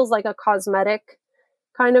 It feels like a cosmetic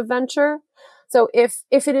kind of venture. So if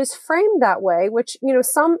it is framed that way, which,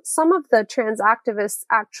 some of the trans activists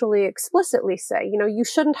actually explicitly say, you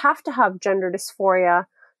shouldn't have to have gender dysphoria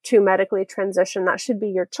to medically transition. That should be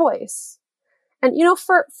your choice. And,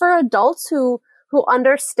 for adults who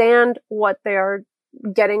understand what they are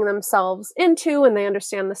getting themselves into and they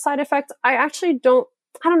understand the side effects. I don't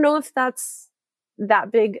know if that's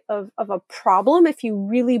that big of a problem if you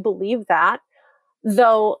really believe that,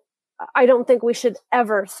 though I don't think we should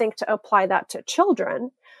ever think to apply that to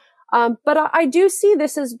children. But I do see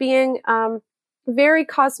this as being very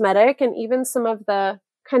cosmetic, and even some of the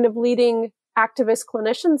kind of leading activist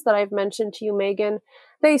clinicians that I've mentioned to you, Megan,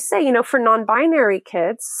 they say, for non-binary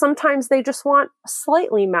kids, sometimes they just want a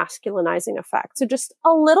slightly masculinizing effect. So just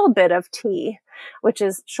a little bit of T, which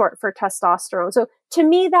is short for testosterone. So to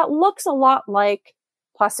me, that looks a lot like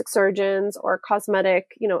plastic surgeons or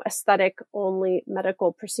cosmetic, aesthetic only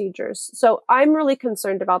medical procedures. So I'm really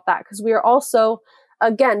concerned about that because we are also,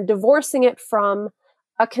 again, divorcing it from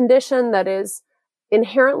a condition that is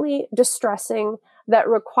inherently distressing, that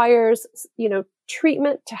requires,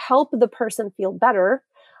 treatment to help the person feel better.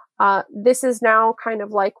 This is now kind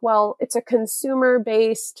of like, well, it's a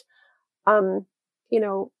consumer-based,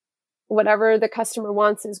 whatever the customer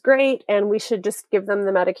wants is great, and we should just give them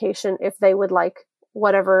the medication if they would like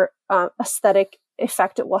whatever aesthetic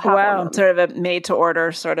effect it will have on them. Sort of a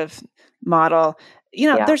made-to-order sort of model.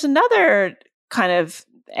 There's another kind of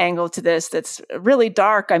angle to this that's really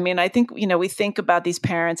dark. I mean, I think, we think about these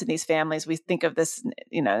parents and these families, we think of this,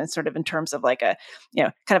 sort of in terms of like a,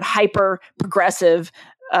 kind of hyper progressive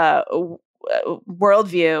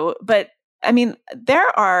worldview. But I mean,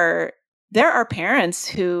 there are parents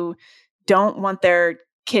who don't want their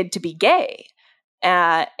kid to be gay.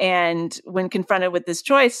 And when confronted with this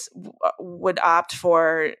choice, would opt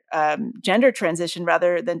for gender transition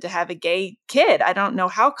rather than to have a gay kid. I don't know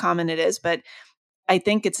how common it is, but I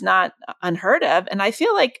think it's not unheard of. And I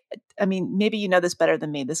feel like, maybe you know this better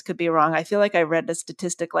than me. This could be wrong. I feel like I read a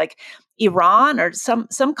statistic like Iran or some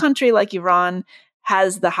country like Iran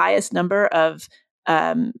has the highest number of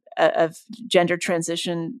gender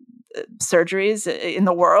transition surgeries in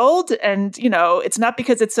the world. And, it's not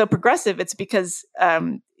because it's so progressive. It's because,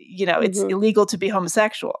 it's illegal to be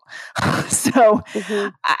homosexual. So,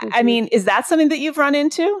 I mean, is that something that you've run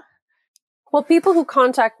into? Well, people who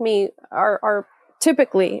contact me are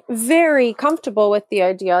typically very comfortable with the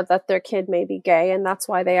idea that their kid may be gay. And that's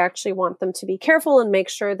why they actually want them to be careful and make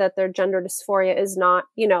sure that their gender dysphoria is not,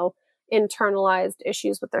 internalized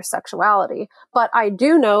issues with their sexuality. But I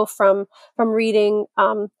do know from reading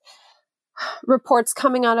reports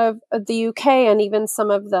coming out of the UK and even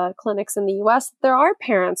some of the clinics in the US, there are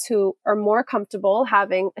parents who are more comfortable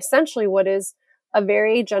having essentially what is a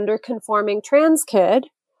very gender conforming trans kid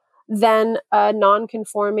than a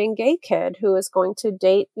non-conforming gay kid who is going to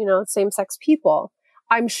date, same-sex people.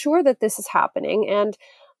 I'm sure that this is happening. And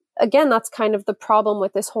again, that's kind of the problem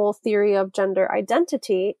with this whole theory of gender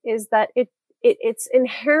identity, is that it's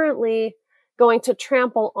inherently going to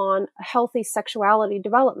trample on a healthy sexuality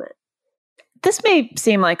development. This may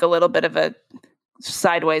seem like a little bit of a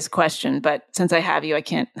sideways question, but since I have you, I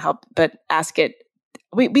can't help but ask it.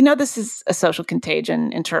 We know this is a social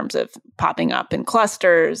contagion in terms of popping up in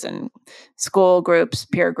clusters and school groups,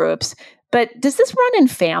 peer groups. But does this run in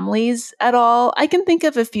families at all? I can think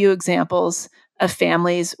of a few examples of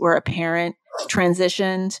families where a parent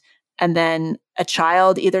transitioned and then a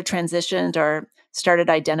child either transitioned or started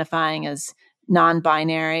identifying as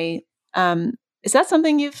non-binary. Is that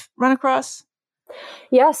something you've run across?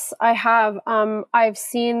 Yes, I have. I've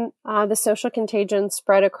seen the social contagion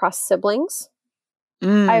spread across siblings.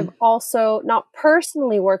 I've also not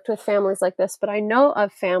personally worked with families like this, but I know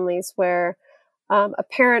of families where a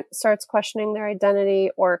parent starts questioning their identity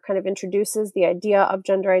or kind of introduces the idea of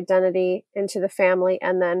gender identity into the family.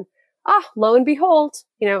 And then, lo and behold,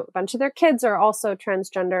 a bunch of their kids are also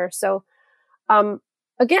transgender. So,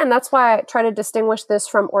 again, that's why I try to distinguish this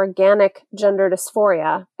from organic gender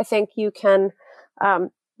dysphoria. I think you can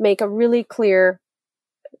make a really clear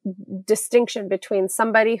distinction between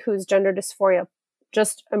somebody whose gender dysphoria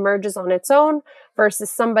just emerges on its own versus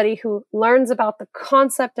somebody who learns about the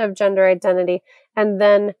concept of gender identity and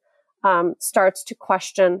then starts to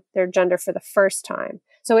question their gender for the first time.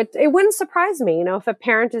 So it wouldn't surprise me, if a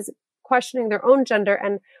parent is questioning their own gender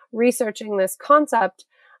and researching this concept,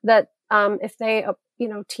 that if they,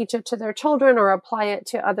 teach it to their children or apply it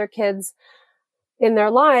to other kids in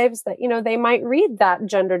their lives, that, they might read that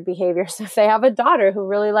gendered behavior. So if they have a daughter who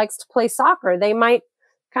really likes to play soccer, they might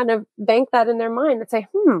kind of bank that in their mind and say,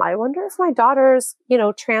 I wonder if my daughter's,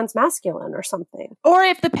 transmasculine or something. Or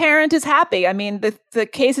if the parent is happy. I mean, the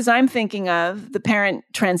cases I'm thinking of, the parent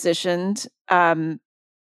transitioned at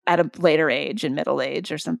a later age, in middle age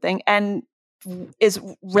or something, and is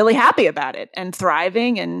really happy about it and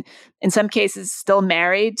thriving, and in some cases still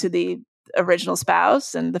married to the original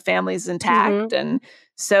spouse and the family's intact. And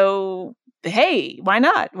so hey, why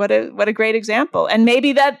not? What a great example. And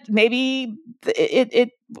maybe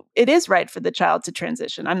it is right for the child to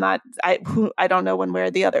transition. I don't know one way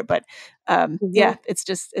or the other, but yeah, it's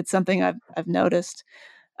something I've noticed.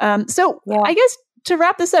 So I guess to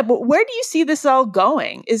wrap this up, where do you see this all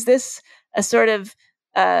going? Is this a sort of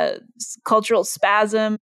cultural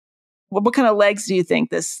spasm? What kind of legs do you think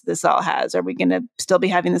this all has? Are we going to still be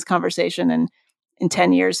having this conversation in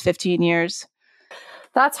 10 years, 15 years?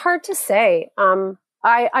 That's hard to say.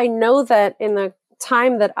 I know that in the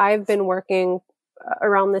time that I've been working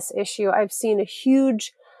around this issue, I've seen a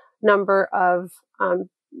huge number of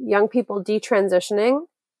young people detransitioning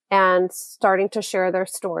and starting to share their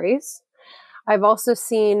stories. I've also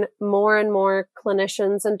seen more and more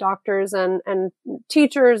clinicians and doctors and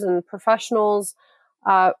teachers and professionals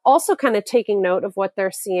also kind of taking note of what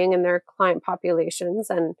they're seeing in their client populations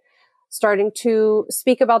and starting to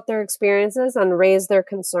speak about their experiences and raise their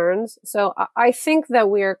concerns. So I think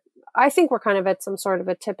we're kind of at some sort of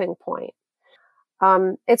a tipping point.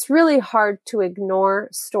 It's really hard to ignore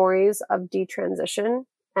stories of detransition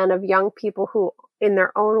and of young people who, in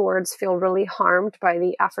their own words, feel really harmed by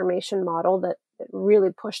the affirmation model that really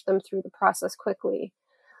pushed them through the process quickly.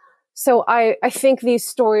 So I think these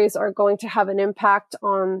stories are going to have an impact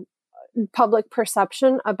on public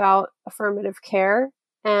perception about affirmative care,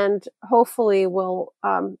 and hopefully will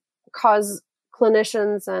cause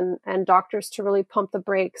clinicians and doctors to really pump the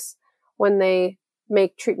brakes when they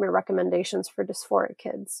make treatment recommendations for dysphoric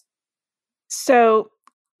kids. So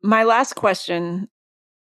my last question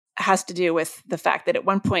has to do with the fact that at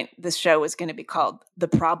one point this show was going to be called The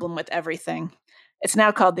Problem with Everything. It's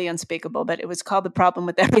now called The Unspeakable, but it was called The Problem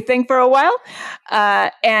with Everything for a while.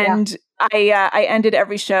 I ended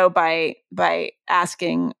every show by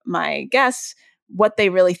asking my guests what they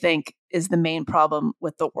really think is the main problem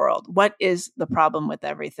with the world. What is the problem with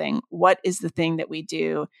everything? What is the thing that we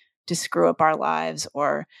do to screw up our lives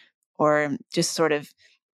or just sort of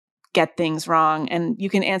get things wrong? And you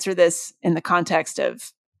can answer this in the context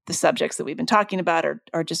of the subjects that we've been talking about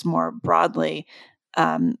or just more broadly.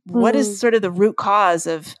 What is sort of the root cause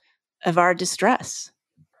of our distress?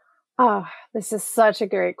 Oh, this is such a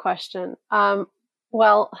great question.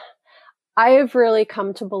 Well, I have really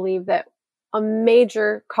come to believe that a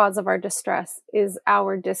major cause of our distress is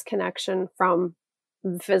our disconnection from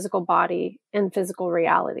the physical body and physical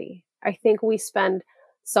reality. I think we spend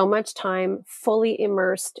so much time fully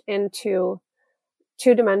immersed into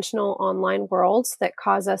two-dimensional online worlds that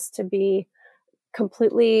cause us to be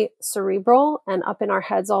completely cerebral and up in our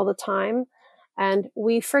heads all the time. And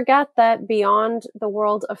we forget that beyond the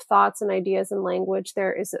world of thoughts and ideas and language,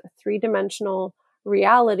 there is a three-dimensional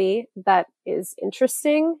reality that is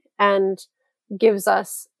interesting and gives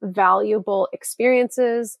us valuable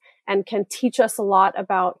experiences and can teach us a lot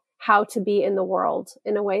about how to be in the world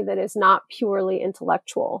in a way that is not purely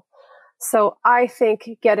intellectual. So I think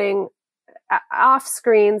getting off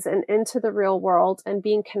screens and into the real world and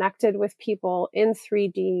being connected with people in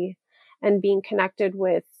 3D and being connected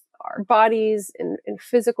with our bodies in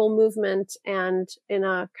physical movement and in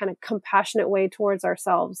a kind of compassionate way towards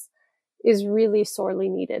ourselves is really sorely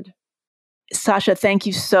needed. Sasha, thank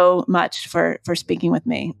you so much for speaking with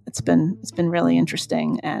me. It's been really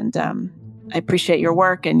interesting, and I appreciate your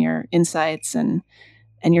work and your insights and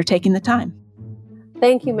your taking the time.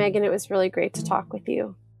 Thank you, Megan. It was really great to talk with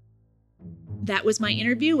you. That was my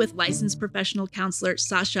interview with licensed professional counselor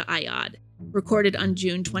Sasha Ayad, recorded on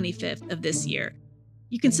June 25th of this year.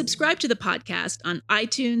 You can subscribe to the podcast on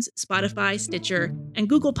iTunes, Spotify, Stitcher, and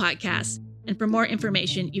Google Podcasts. And for more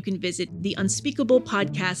information, you can visit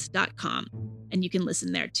theunspeakablepodcast.com, and you can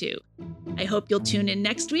listen there too. I hope you'll tune in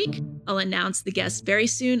next week. I'll announce the guests very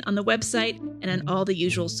soon on the website and on all the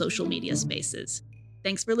usual social media spaces.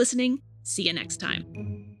 Thanks for listening. See you next time.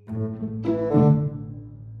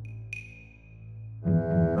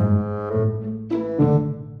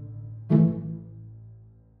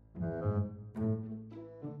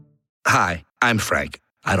 Hi, I'm Frank.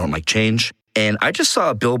 I don't like change. And I just saw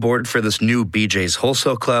a billboard for this new BJ's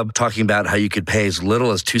Wholesale Club talking about how you could pay as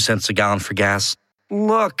little as 2 cents a gallon for gas.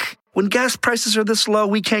 Look, when gas prices are this low,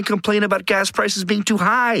 we can't complain about gas prices being too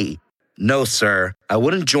high. No, sir. I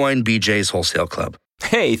wouldn't join BJ's Wholesale Club.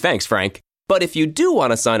 Hey, thanks, Frank. But if you do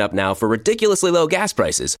want to sign up now for ridiculously low gas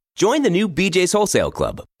prices, join the new BJ's Wholesale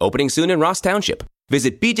Club, opening soon in Ross Township.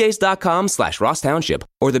 Visit bjs.com/Ross Township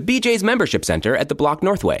or the BJ's Membership Center at the Block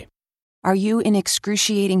Northway. Are you in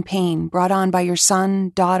excruciating pain brought on by your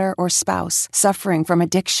son, daughter, or spouse suffering from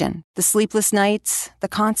addiction? The sleepless nights, the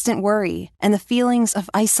constant worry, and the feelings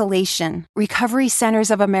of isolation. Recovery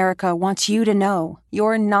Centers of America wants you to know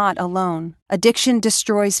you're not alone. Addiction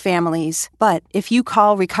destroys families, but if you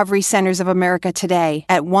call Recovery Centers of America today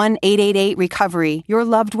at 1-888-RECOVERY, your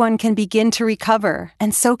loved one can begin to recover,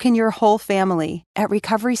 and so can your whole family. At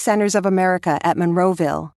Recovery Centers of America at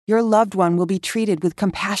Monroeville, your loved one will be treated with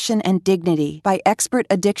compassion and dignity by expert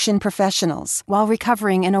addiction professionals while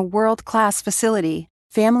recovering in a world-class facility.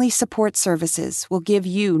 Family Support Services will give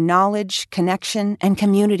you knowledge, connection, and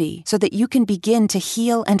community so that you can begin to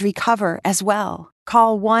heal and recover as well.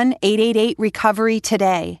 Call 1-888-RECOVERY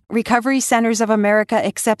today. Recovery Centers of America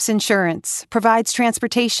accepts insurance, provides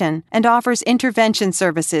transportation, and offers intervention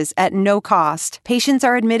services at no cost. Patients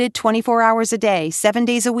are admitted 24 hours a day, 7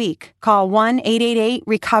 days a week. Call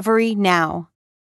 1-888-RECOVERY now.